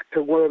መብት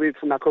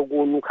ከጎረቤቱና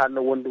ከጎኑ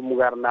ካለው ወንድሙ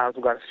ጋርና እህቱ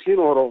ጋር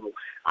ሲኖረው ነው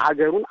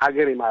አገሩን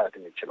አገሬ ማለት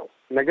የሚችለው።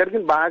 ነገር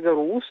ግን በአገሩ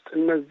ውስጥ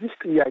እነዚህ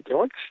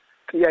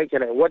ጥያቄ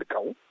ላይ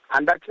ወድቀው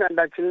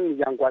አንዳችንን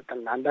እያንጓጠን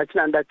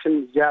አንዳችንን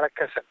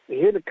እያረከሰን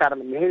ይሄ ልክ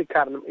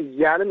አይደለም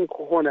እያልን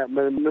ከሆነ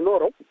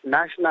የምንኖረው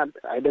ናሽናል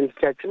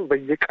አይደንቲቲያችን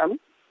በየቀኑ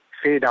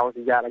ፌድ አውት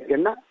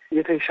እያደረገና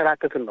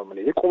የተንሸራተትን ነው።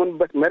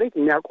 የቆምንበት መሬት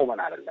የሚያቆመን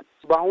አይደለም።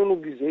 በአሁኑ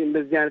ጊዜ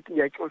እንደዚህ አይነት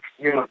ጥያቄዎች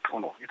እየመጡ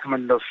ነው፣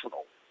 የተመለሱ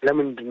ነው።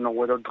 ለምንድን ነው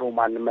ወደ ድሮ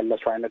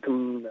ማንመለሱ አይነትም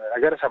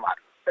ነገር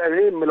እሰማለሁ። እኔ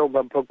የምለው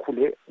በበኩሌ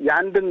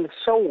የአንድን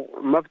ሰው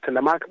መብት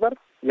ለማክበር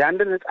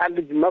የአንድን ሕፃን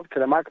ልጅ መብት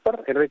ለማክበር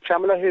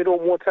ኢሬቻም ላይ ሄዶ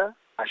ሞተ፣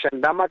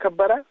 አሸንዳም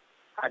አከበረ፣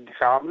 አዲስ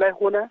አበባም ላይ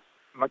ሆነ፣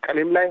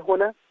 መቀሌም ላይ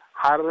ሆነ፣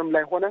 ሀረርም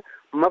ላይ ሆነ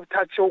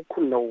መብታቸው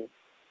እኩል ነው።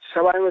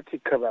 ሰብዓዊ መብት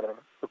ይከበር፣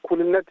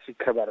 እኩልነት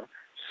ይከበር፣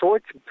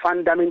 ሰዎች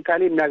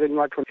ፋንዳሜንታሊ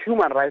የሚያገኟቸው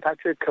ሂውማን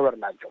ራይታቸው ይከበር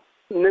ናቸው።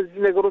 እነዚህ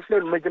ነገሮች ላይ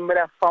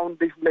መጀመሪያ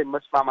ፋውንዴሽን ላይ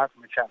መስማማት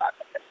መቻል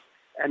አለበት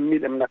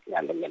የሚል እምነት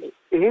ያለኝ።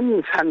 ይህን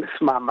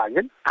ሳንስማማ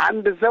ግን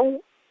አንድ ሰው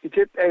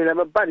ኢትዮጵያዊ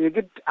ለመባል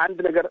የግድ አንድ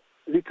ነገር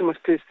ሊትመስ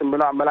ቴስት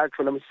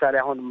አመላቸው። ለምሳሌ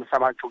አሁን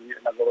የምሰማቸው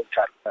ነገሮች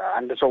አሉ።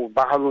 አንድ ሰው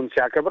ባህሉን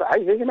ሲያከብር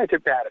ይሄማ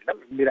ኢትዮጵያ አይደለም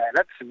የሚል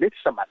አይነት ስሜት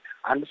ይሰማል።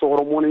 አንድ ሰው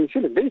ኦሮሞ ነኝ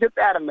ሲል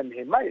ኢትዮጵያ አይደለም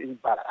ይሄማ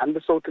ይባላል። አንድ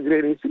ሰው ትግሬ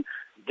ነኝ ሲል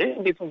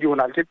እንዴት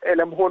እንዲሆናል? ኢትዮጵያ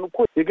ለመሆን እኮ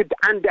የግድ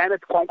አንድ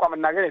አይነት ቋንቋ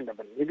መናገር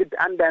የለብንም። የግድ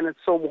አንድ አይነት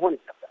ሰው መሆን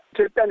የለብንም።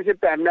 ኢትዮጵያ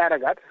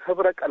የሚያደርጋት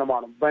ህብረ ቀለሟ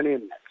ነው። በእኔ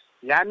እምነት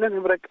ያንን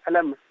ህብረ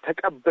ቀለም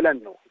ተቀብለን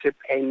ነው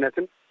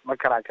ኢትዮጵያዊነትን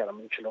መከራከር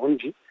የምንችለው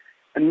እንጂ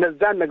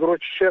እነዛን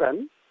ነገሮች ሽረን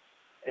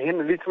ይህን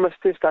ሊትመስ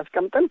ቴስት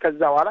አስቀምጠን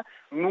ከዛ በኋላ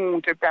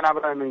ኢትዮጵያን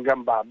አብረን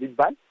እንገንባ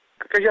ቢባል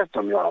ቅዠት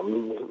ነው የሚሆነው።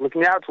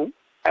 ምክንያቱም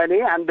እኔ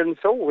አንድን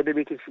ሰው ወደ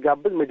ቤቴ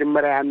ስጋብዝ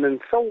መጀመሪያ ያንን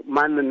ሰው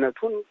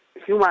ማንነቱን፣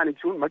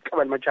 ሂውማኒቲውን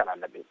መቀበል መቻል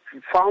አለብኝ።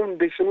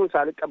 ፋውንዴሽኑን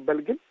ሳልቀበል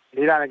ግን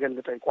ሌላ ነገር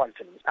ልጠይቀው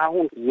አልችልም።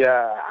 አሁን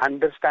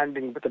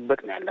የአንደርስታንዲንግ ብጥብጥ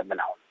ነው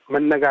ያለብን። አሁን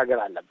መነጋገር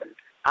አለብን።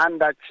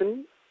 አንዳችን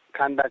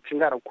ከአንዳችን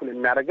ጋር እኩል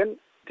የሚያደርገን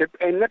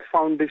ኢትዮጵያዊነት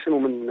ፋውንዴሽኑ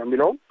ምን ነው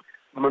የሚለውም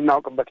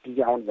የምናውቅበት ጊዜ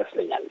አሁን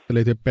ይመስለኛል።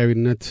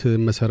 ለኢትዮጵያዊነት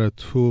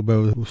መሰረቱ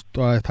በውስጧ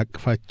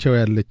ታቅፋቸው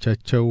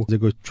ያለቻቸው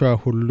ዜጎቿ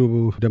ሁሉ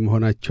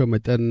እንደመሆናቸው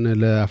መጠን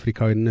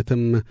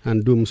ለአፍሪካዊነትም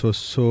አንዱ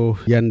ምሰሶ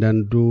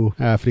እያንዳንዱ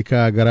አፍሪካ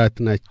ሀገራት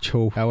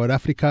ናቸው። ወደ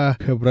አፍሪካ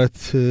ሕብረት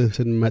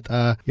ስንመጣ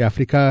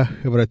የአፍሪካ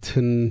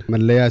ሕብረትን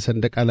መለያ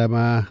ሰንደቅ ዓላማ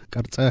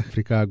ቀርጸ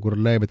አፍሪካ ጉር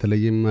ላይ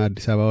በተለይም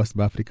አዲስ አበባ ውስጥ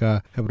በአፍሪካ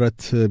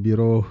ሕብረት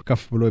ቢሮ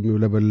ከፍ ብሎ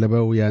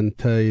የሚውለበለበው ያንተ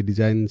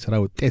የዲዛይን ስራ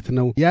ውጤት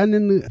ነው።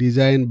 ያንን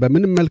ዲዛይን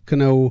በምን መልክ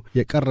ነው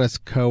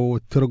የቀረስከው?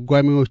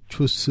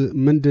 ትርጓሜዎቹስ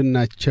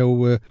ምንድናቸው?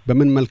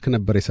 በምን መልክ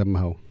ነበር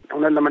የሰማኸው?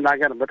 እውነት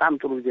ለመናገር በጣም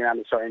ጥሩ ጊዜ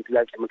ያነሳው አይነት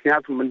ጥያቄ።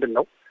 ምክንያቱም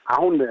ምንድነው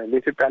አሁን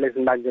በኢትዮጵያ ላይ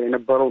ስናገር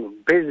የነበረው ነው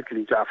ቤዚክሊ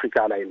አፍሪካ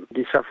ላይ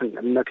ዲሰፍን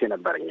እምነት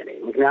የነበረኝ እኔ።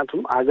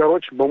 ምክንያቱም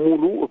አገሮች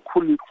በሙሉ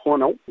እኩል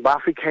ሆነው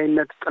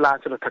በአፍሪካዊነት ጥላ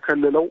ስር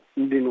ተከልለው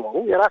እንዲኖሩ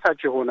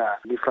የራሳቸው የሆነ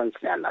ዲፍረንስ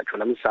ነው ያላቸው።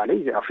 ለምሳሌ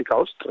አፍሪካ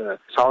ውስጥ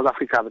ሳውዝ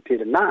አፍሪካ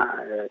ብትሄድና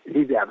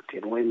ሊቢያ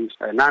ብትሄድ ወይም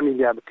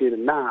ናሚቢያ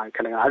ብትሄድና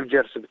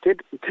አልጀርስ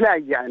ብትሄድ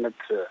የተለያየ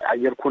አይነት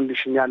አየር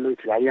ኮንዲሽን ያለው፣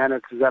 የተለያየ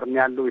አይነት ዘር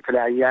ያለው፣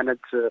 የተለያየ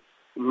አይነት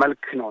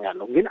መልክ ነው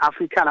ያለው። ግን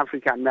አፍሪካ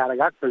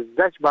የሚያደርጋት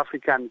በዛች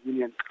በአፍሪካን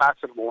ዩኒየን ጥላ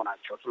ስር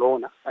መሆናቸው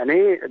ስለሆነ እኔ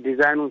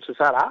ዲዛይኑን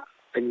ስሰራ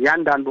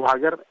እያንዳንዱ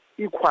ሀገር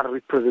ኢኳል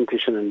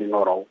ሪፕሬዘንቴሽን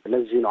እንዲኖረው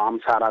ለዚህ ነው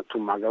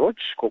 54ቱም ሀገሮች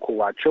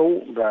ኮከባቸው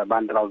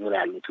በባንዲራው ዙሪያ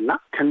ያሉት እና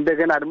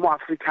ከእንደገና ደግሞ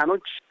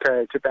አፍሪካኖች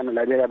ከኢትዮጵያና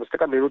ላይቤሪያ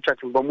በስተቀር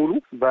ሌሎቻችን በሙሉ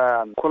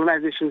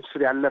በኮሎናይዜሽን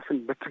ስር ያለፍን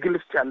በትግል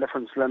ውስጥ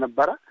ያለፍን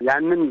ስለነበረ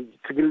ያንን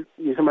ትግል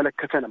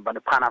የተመለከተ ነበር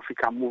ፓን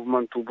አፍሪካ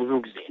ሙቭመንቱ ብዙ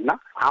ጊዜ እና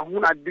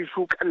አሁን አዲሱ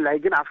ቀን ላይ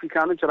ግን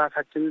አፍሪካኖች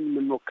ራሳችንን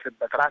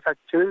የምንወክልበት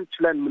ራሳችንን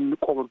ችለን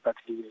የምንቆምበት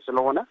ጊዜ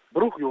ስለሆነ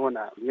ብሩህ የሆነ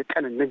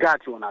የቀን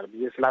ንጋት ይሆናል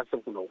ብዬ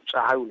ስላሰብኩ ነው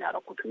ፀሐዩን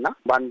ያደረኩት እና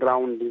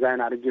ባንዲራውን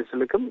ዲዛይን አድርጌ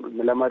ስልክም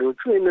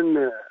ለመሪዎቹ ይህንን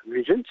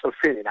ቪዥን ጽፌ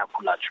ነው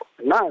የላኩላቸው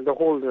እና the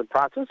whole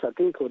process I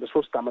think ወደ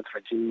 3 አመት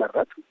ፈጅ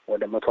ይመረጥ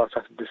ወደ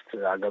 116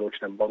 ሀገሮች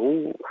ነበሩ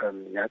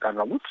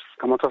ያቀረቡት።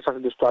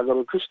 ከ116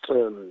 ሀገሮች ውስጥ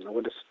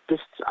ወደ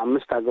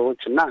 5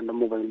 ሀገሮች እና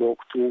ደግሞ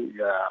በወቅቱ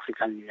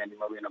የአፍሪካን ዩኒየን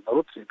ይመሩ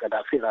የነበሩት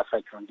ገዳፊ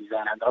ራሳቸውን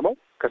ዲዛይን አቅርበው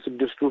ከ6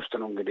 ውስጥ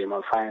ነው እንግዲህ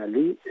ፋይናሊ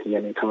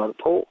የኔ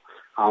ተመርጦ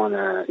አሁን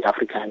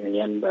የአፍሪካን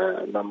ዩኒየን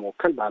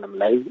በመወከል በዓለም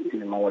ላይ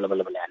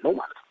መወለበለብ ላይ ያለው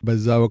ማለት ነው።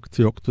 በዛ ወቅት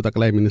የወቅቱ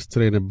ጠቅላይ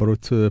ሚኒስትር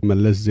የነበሩት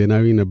መለስ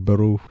ዜናዊ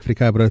ነበሩ። አፍሪካ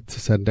ሕብረት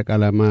ሰንደቅ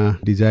ዓላማ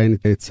ዲዛይን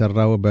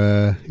የተሰራው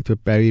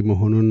በኢትዮጵያዊ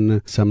መሆኑን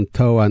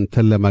ሰምተው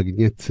አንተን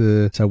ለማግኘት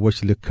ሰዎች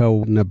ልከው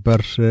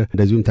ነበር።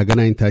 እንደዚሁም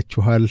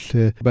ተገናኝታችኋል።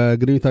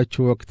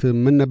 በግንኙነታችሁ ወቅት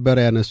ምን ነበር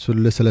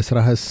ያነሱልህ? ስለ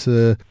ስራህስ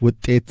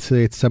ውጤት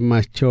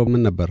የተሰማቸው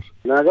ምን ነበር?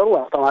 ነገሩ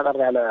አስተማጠር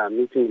ያለ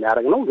ሚቲንግ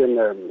ሊያደርግ ነው። ግን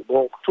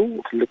በወቅቱ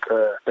ትልቅ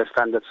ደስታ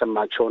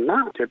እንደተሰማቸውና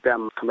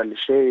ኢትዮጵያም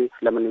ተመልሼ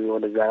ለምን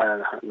ወደዛ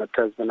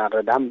መተዝ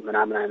ብናረዳም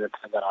ምናምን አይነት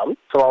ነገር አሉ።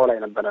 ስራው ላይ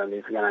ነበረ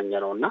የተገናኘ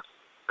ነው እና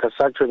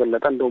ከሳቸው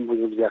የበለጠ እንደውም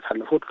ብዙ ጊዜ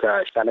ያሳልፉት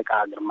ከሻለቃ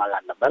ግርማ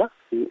ጋር ነበረ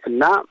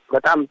እና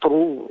በጣም ጥሩ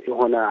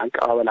የሆነ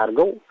አቀባበል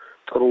አድርገው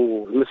ጥሩ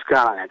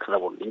ምስጋና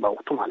ያቀረቡልኝ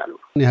በወቅቱ ማለት ነው።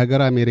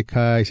 የሀገር አሜሪካ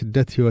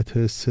የስደት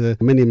ህይወትስ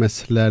ምን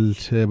ይመስላል?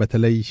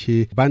 በተለይ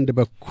በአንድ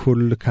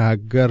በኩል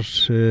ከሀገር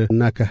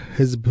እና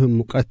ከህዝብ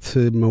ሙቀት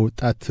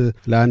መውጣት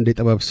ለአንድ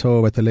የጥበብ ሰው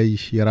በተለይ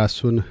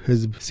የራሱን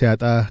ህዝብ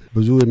ሲያጣ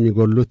ብዙ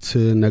የሚጎሉት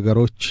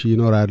ነገሮች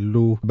ይኖራሉ።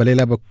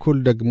 በሌላ በኩል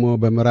ደግሞ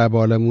በምዕራብ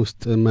ዓለም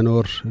ውስጥ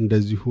መኖር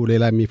እንደዚሁ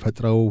ሌላ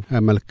የሚፈጥረው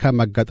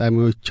መልካም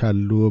አጋጣሚዎች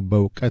አሉ።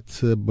 በእውቀት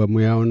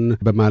በሙያውን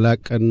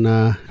በማላቅና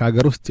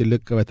ከሀገር ውስጥ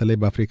ይልቅ በተለይ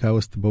በአፍሪካ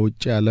ውስጥ በውጭ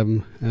ዓለም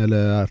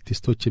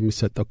ለአርቲስቶች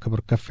የሚሰጠው ክብር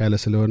ከፍ ያለ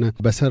ስለሆነ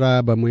በስራ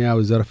በሙያው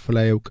ዘርፍ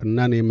ላይ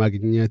እውቅናን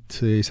የማግኘት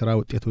የስራ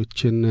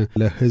ውጤቶችን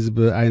ለህዝብ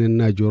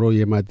አይንና ጆሮ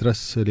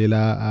የማድረስ ሌላ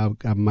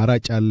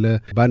አማራጭ አለ።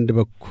 በአንድ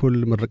በኩል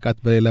ምርቃት፣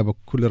 በሌላ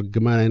በኩል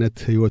እርግማን አይነት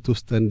ህይወት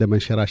ውስጥ እንደ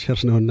መንሸራሸር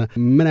ነውና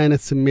ምን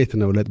አይነት ስሜት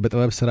ነው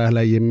በጥበብ ስራ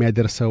ላይ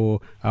የሚያደርሰው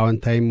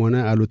አዎንታዊም ሆነ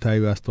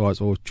አሉታዊ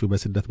አስተዋጽኦዎቹ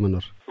በስደት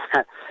መኖር?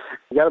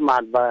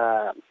 ይገርማል።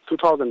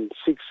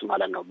 በ2006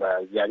 ማለት ነው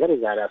በዚህ ሀገር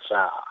የዛሬ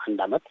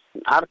 11 አመት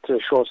አርት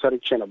ሾው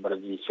ሰርቼ ነበር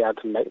እዚህ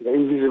ሲያትል ላይ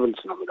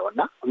ኢንቪዚብልስ ነው የሚለው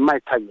እና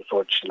የማይታዩ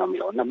ሰዎች ነው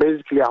የሚለው እና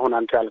ቤዚክሊ አሁን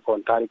አንተ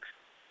ያልከውን ታሪክ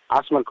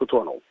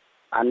አስመልክቶ ነው።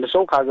 አንድ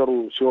ሰው ከሀገሩ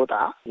ሲወጣ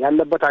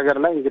ያለበት ሀገር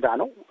ላይ እንግዳ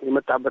ነው፣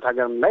 የመጣበት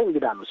ሀገር ላይ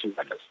እንግዳ ነው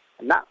ሲመለስ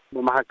እና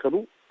በመካከሉ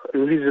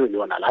ኢንቪዚብል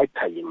ይሆናል፣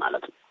 አይታይም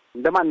ማለት ነው።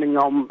 እንደ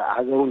ማንኛውም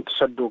ሀገሩን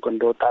ተሰዶ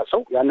እንደወጣ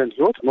ሰው ያንን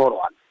ህይወት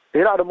ኖረዋል።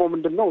 ሌላ ደግሞ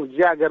ምንድነው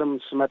እዚህ ሀገርም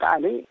ስመጣ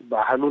እኔ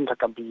ባህሉን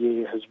ተቀብዬ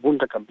ህዝቡን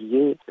ተቀብዬ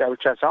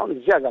ብቻ ሳይሆን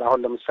እዚህ ሀገር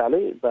አሁን ለምሳሌ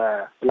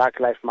በብላክ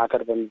ላይፍ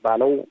ማተር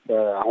በሚባለው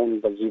አሁን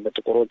በዚህ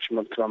በጥቁሮች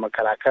መብት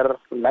በመከራከር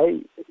ላይ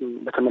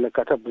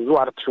በተመለከተ ብዙ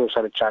አርት ሾው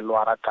ሰርቻለሁ።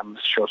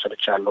 4-5 ሾው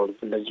ሰርቻለሁ።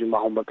 እንደዚሁም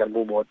አሁን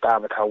በቅርቡ በወጣ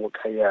በታወቀ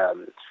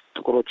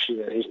ጥቁሮች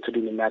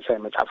ሂስትሪን የሚያሳይ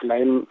መጽሐፍ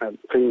ላይም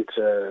ፕሪንት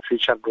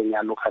ፊቸር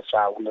ዶኛለሁ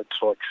ከ12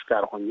 ሰዎች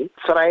ጋር ሆኜ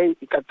ስራዬ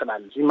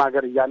ይቀጥላል። እዚህም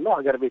ሀገር እያለሁ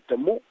ሀገር ቤት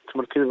ደግሞ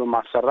ትምህርት ቤት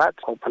በማሰራት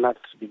ኮምፕናት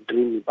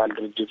ቢግድሪም የሚባል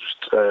ድርጅት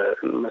ውስጥ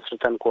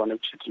መስርተን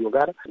ከሆነች ሴትዮ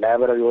ጋር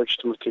ላይብረሪዎች፣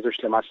 ትምህርት ቤቶች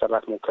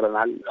ለማሰራት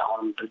ሞክረናል።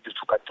 አሁንም ድርጅቱ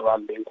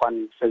ቀጥሏል። እንኳን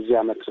በዚህ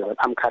አመት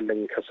በጣም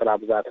ካለኝ ከስራ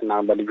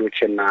ብዛትና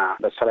በልጆቼና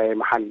በስራዬ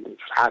መሀል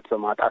ሰዓት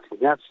በማጣት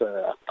ምክንያት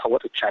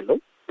ታወጥቻለሁ።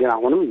 ግን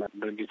አሁንም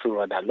ድርጅቱን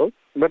እረዳለሁ።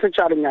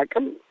 በተቻለኝ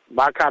አቅም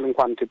በአካል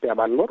እንኳን ኢትዮጵያ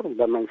ባልኖር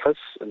በመንፈስ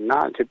እና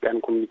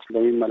ኢትዮጵያን ኮሚኒቲ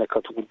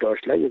በሚመለከቱ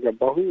ጉዳዮች ላይ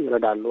የገባሁ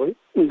እረዳለሁ።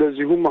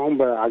 እንደዚሁም አሁን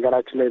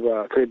በሀገራችን ላይ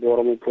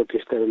በኦሮሞ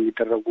ፕሮቴስት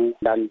የሚደረጉ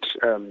አንድ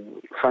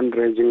ፈንድ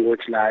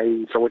ሬዚንጎች ላይ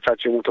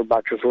ሰዎቻቸው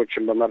የሞቱባቸው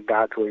ሰዎችን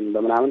በመርዳት ወይም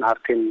በምናምን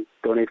አርቴን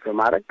ዶኔት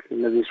በማድረግ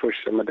እነዚህ ሰዎች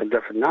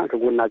ለመደገፍ እና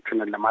ከጎናችሁ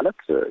ነን ለማለት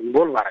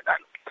ኢንቮልቭ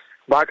አደርጋለሁ።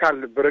 በአካል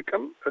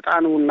ብርቅም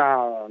እጣኑና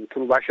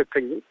እንትኑ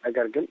ባሸተኝም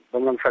ነገር ግን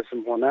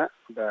በመንፈስም ሆነ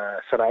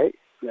በስራዬ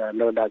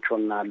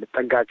ለወዳቸውና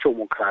ልጠጋቸው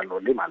ሞክራለሁ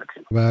ማለት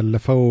ነው።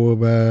 ባለፈው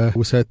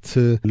በውሰት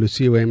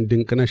ሉሲ ወይም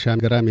ድንቅነሽ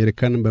ሀገር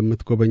አሜሪካን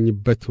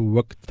በምትጎበኝበት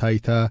ወቅት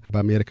ታይታ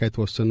በአሜሪካ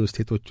የተወሰኑ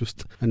ስቴቶች ውስጥ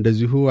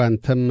እንደዚሁ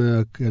አንተም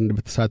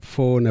በተሳትፎ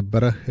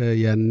ነበረህ።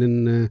 ያንን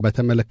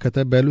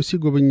በተመለከተ በሉሲ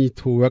ጉብኝት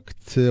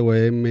ወቅት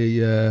ወይም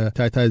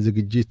የታይታ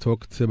ዝግጅት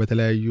ወቅት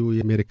በተለያዩ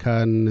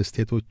የአሜሪካን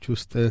ስቴቶች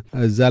ውስጥ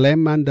እዛ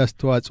ላይም አንድ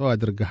አስተዋጽኦ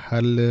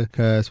አድርገሃል።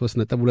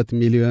 ከ3.2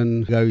 ሚሊዮን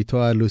ጋዊቷ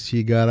ሉሲ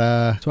ጋራ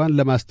እሷን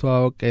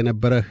ለማስተዋወቅ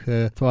የነበረ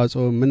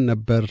ተዋጽኦ ምን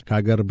ነበር?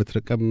 ከሀገር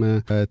ብትርቅም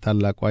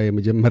ታላቋ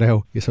የመጀመሪያው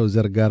የሰው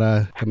ዘር ጋራ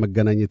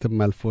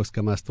ከመገናኘትም አልፎ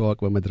እስከ ማስተዋወቅ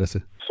በመድረስ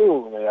እሱ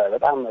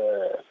በጣም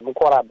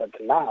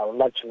ምኮራበትና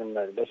ሁላችንም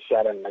ደስ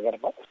ያለን ነገር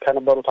ነው።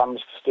 ከነበሩት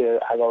 5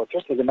 ሀገሮች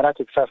ውስጥ መጀመሪያ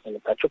ቴክሳስ ነው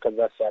የመጣችው፣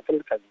 ከዛ ሲያትል፣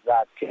 ከዛ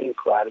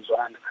ቴክኒክ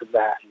አሪዞና፣ ከዛ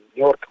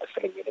ኒውዮርክ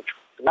መሰለኝ ሄደችው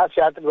እና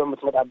ሲያትል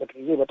በምትመጣበት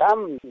ጊዜ በጣም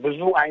ብዙ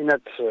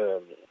አይነት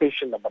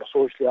ፔሽን ነበር።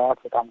 ሰዎች ሊያዋት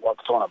በጣም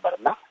ጓጉተው ነበር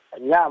እና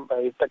እኛ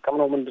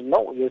የተጠቀምነው ምንድን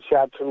ነው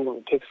የሲያትሉ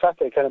ቴክሳስ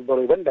ላይ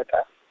ከነበረው የበለጠ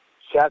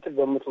ሲያትል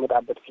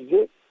በምትመጣበት ጊዜ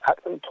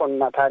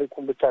አጥንቶና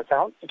ታሪኩን ብቻ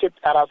ሳይሆን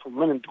ኢትዮጵያ ራሱ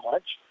ምን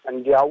እንደሆነች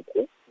እንዲያውቁ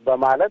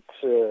በማለት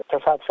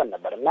ተሳትፈን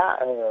ነበር እና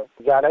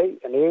እዛ ላይ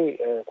እኔ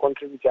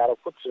ኮንትሪቢዩት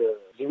ያደረኩት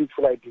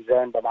ዚቢቱ ላይ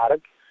ዲዛይን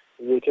በማድረግ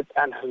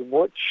የኢትዮጵያን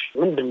ሕዝቦች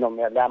ምንድን ነው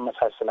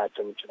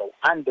ሊያመሳስላቸው የሚችለው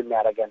አንድ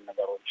የሚያደርገን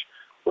ነገሮች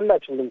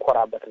ሁላችን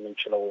ልንኮራበት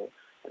የምንችለው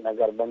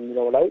ነገር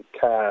በሚለው ላይ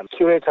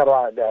ከኪዩሬተሯ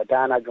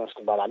ዳያና ጆንስ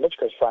ትባላለች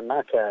ከእሷና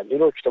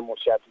ከሌሎች ደግሞ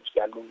ሲያትል ውስጥ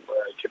ያሉ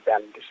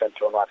ኢትዮጵያን ዲሰንት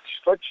የሆኑ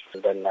አርቲስቶች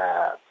እንደነ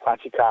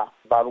ፋሲካ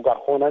ባሉ ጋር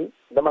ሆነን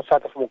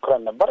ለመሳተፍ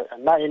ሞክረን ነበር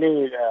እና የኔ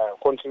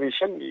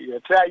ኮንትሪቢሽን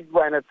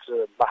የተለያዩ አይነት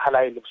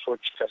ባህላዊ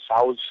ልብሶች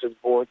ከሳውዝ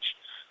ህዝቦች፣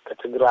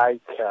 ከትግራይ፣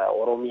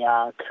 ከኦሮሚያ፣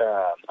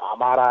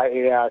 ከአማራ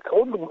ኤሪያ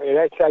ከሁሉም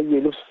ኤሪያ የተለያዩ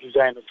የልብስ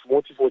ዲዛይኖች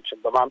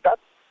ሞቲቮችን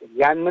በማምጣት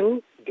ያንን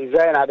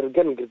ዲዛይን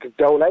አድርገን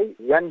ግድግዳው ላይ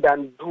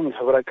ያንዳንዱን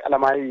ህብረ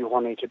ቀለማዊ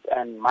የሆነ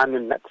ኢትዮጵያን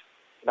ማንነት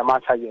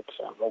ለማሳየት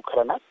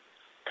ሞክረናል።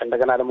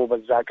 ከእንደገና ደግሞ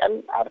በዛ ቀን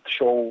አርት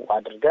ሾው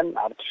አድርገን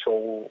አርት ሾው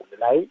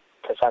ላይ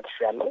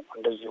ተሳትፌያለሁ።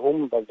 እንደዚሁም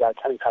በዛ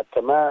ቀን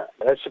የታተመ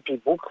ሬሲፒ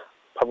ቡክ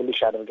ፐብሊሽ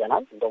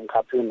አድርገናል። እንደውም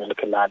ካፒውን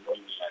እልክልሃለሁ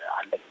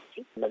አለ።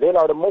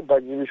 ሌላው ደግሞ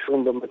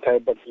በኤግዚቢሽኑን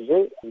በምታይበት ጊዜ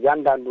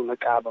እያንዳንዱን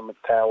እቃ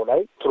በምታየው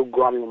ላይ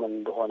ትርጓሜው ምን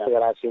እንደሆነ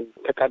የራሴን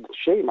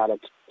ተቀድሼ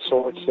ማለት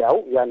ሰዎች ሲያው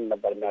ያን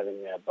ነበር የሚያገኙ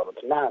የነበሩት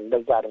እና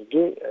እንደዛ አድርጌ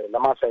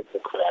ለማሳየት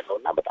ሞክሬያለሁ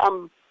እና በጣም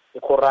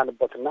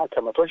የኮራንበትና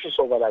ከ100,000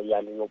 ሰው በላይ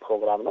ያለው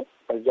ፕሮግራም ነው።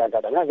 በዚህ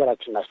አጋጣሚ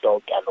ሀገራችንን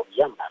አስተዋውቂያለሁ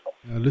ብዬ አምናለሁ።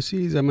 ሉሲ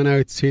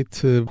ዘመናዊት ሴት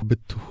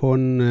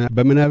ብትሆን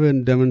በምናብ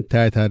እንደምን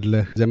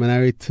ታያታለህ?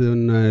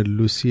 ዘመናዊትን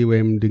ሉሲ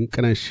ወይም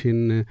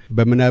ድንቅነሽን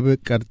በምናብ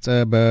ቀርጸ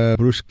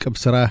በብሩሽ ቅብ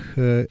ስራህ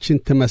ችን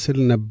ትመስል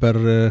ነበር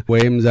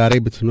ወይም ዛሬ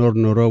ብትኖር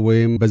ኖሮ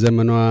ወይም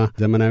በዘመኗ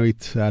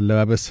ዘመናዊት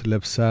አለባበስ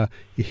ለብሳ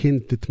ይህን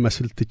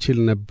ልትመስል ትችል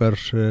ነበር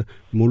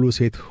ሙሉ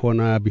ሴት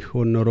ሆና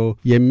ቢሆን ኖሮ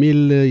የሚል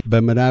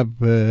በምናብ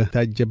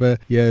ታጀበ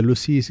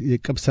የሉሲ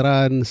ቅብ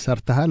ስራን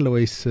ሰርተሃል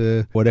ወይስ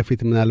ወደፊት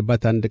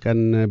ምናልባት አንድ ቀን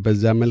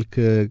በዛ መልክ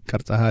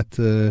ቀርጸሃት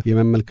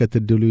የመመልከት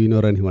እድሉ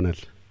ይኖረን ይሆናል?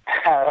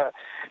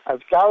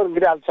 እስካሁን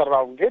እንግዲህ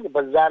አልሰራሁም፣ ግን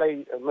በዛ ላይ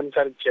ምን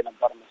ሰርቼ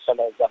ነበር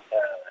መሰለህ? እዛ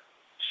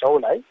ሾው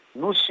ላይ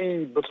ሉሲ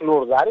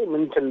ብትኖር ዛሬ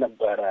ምን ትል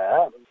ነበረ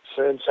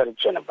ስዕል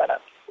ሰርቼ ነበረ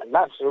እና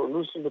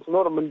ሉሲ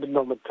ብትኖር ምንድን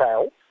ነው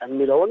የምታየው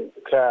የሚለውን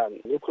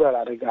ከኒውክሌር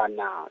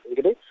አደጋና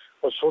እንግዲህ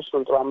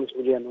 3.5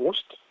 ሚሊዮን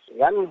ውስጥ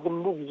ያንን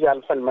ሁሉ ጊዜ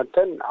አልፈን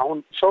መተን አሁን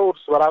ሰው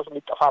እርስ በራሱ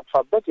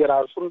ሊጠፋፋበት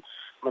የራሱን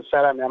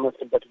መሳሪያ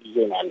የሚያመርትበት ጊዜ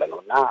ነው ያለ ነው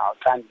እና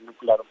ከአንድ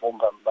ኒውክሌር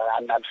ቦምብ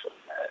አናልፍም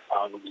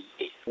አሁኑ ጊዜ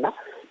እና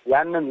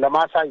ያንን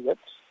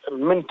ለማሳየት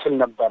ምን ትል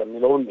ነበር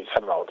የሚለውን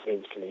የሰራሁት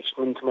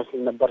ምን ትመስል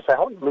ነበር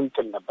ሳይሆን ምን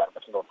ትል ነበር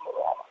ብትኖር ኖሮ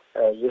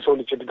የሰው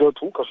ልጅ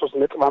እድገቱ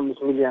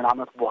ከ3.5 ሚሊዮን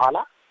ዓመት በኋላ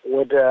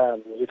ወደ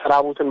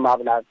የተራቡትን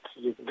ማብላት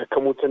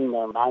የደከሙትን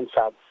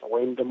ማንሳት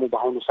ወይም ደግሞ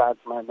በአሁኑ ሰዓት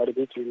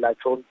መሬት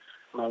የሌላቸውን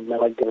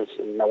መመገብ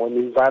ወይም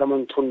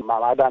ኢንቫይሮንመንቱን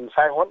ማዳን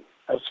ሳይሆን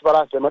እርስ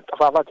በራስ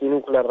ለመጠፋፋት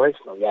የኒውክሌር ሬስ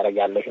ነው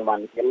ያደርጋለህ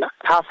ሁማኒቲ እና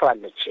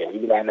ታፍራለች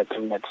የሚል አይነት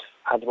እምነት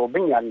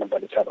አድሮብኝ ያን ነበር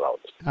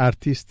የሰራሁት።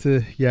 አርቲስት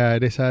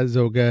ያዴሳ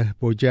ዘውገ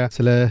ቦጂያ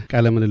ስለ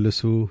ቃለ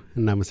ምልልሱ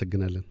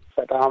እናመሰግናለን።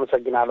 በጣም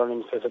አመሰግናለሁ።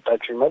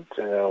 ስለሰጣችሁኝ መብት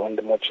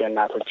ወንድሞቼ፣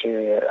 እናቶቼ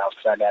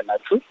አውስትራሊያ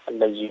ያላችሁ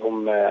እንደዚሁም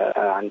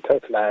አንተ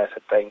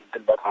ስለሰጠኝ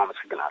እድል በጣም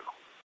አመሰግናለሁ።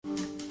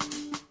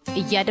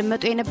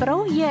 እያደመጡ የነበረው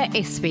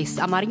የኤስቢኤስ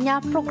አማርኛ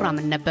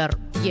ፕሮግራምን ነበር።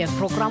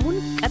 የፕሮግራሙን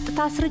ቀጥታ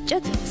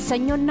ስርጭት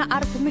ሰኞና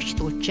አርብ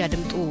ምሽቶች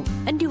ያድምጡ።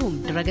 እንዲሁም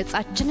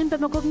ድረገጻችንን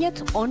በመጎብኘት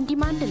ኦን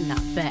ዲማንድ እና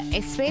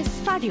በኤስቢኤስ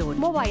ራዲዮ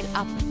ሞባይል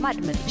አፕ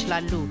ማድመጥ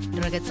ይችላሉ።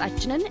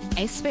 ድረገጻችንን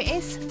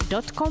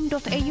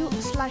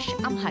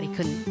sbs.com.au/amharic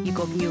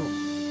ይጎብኙ።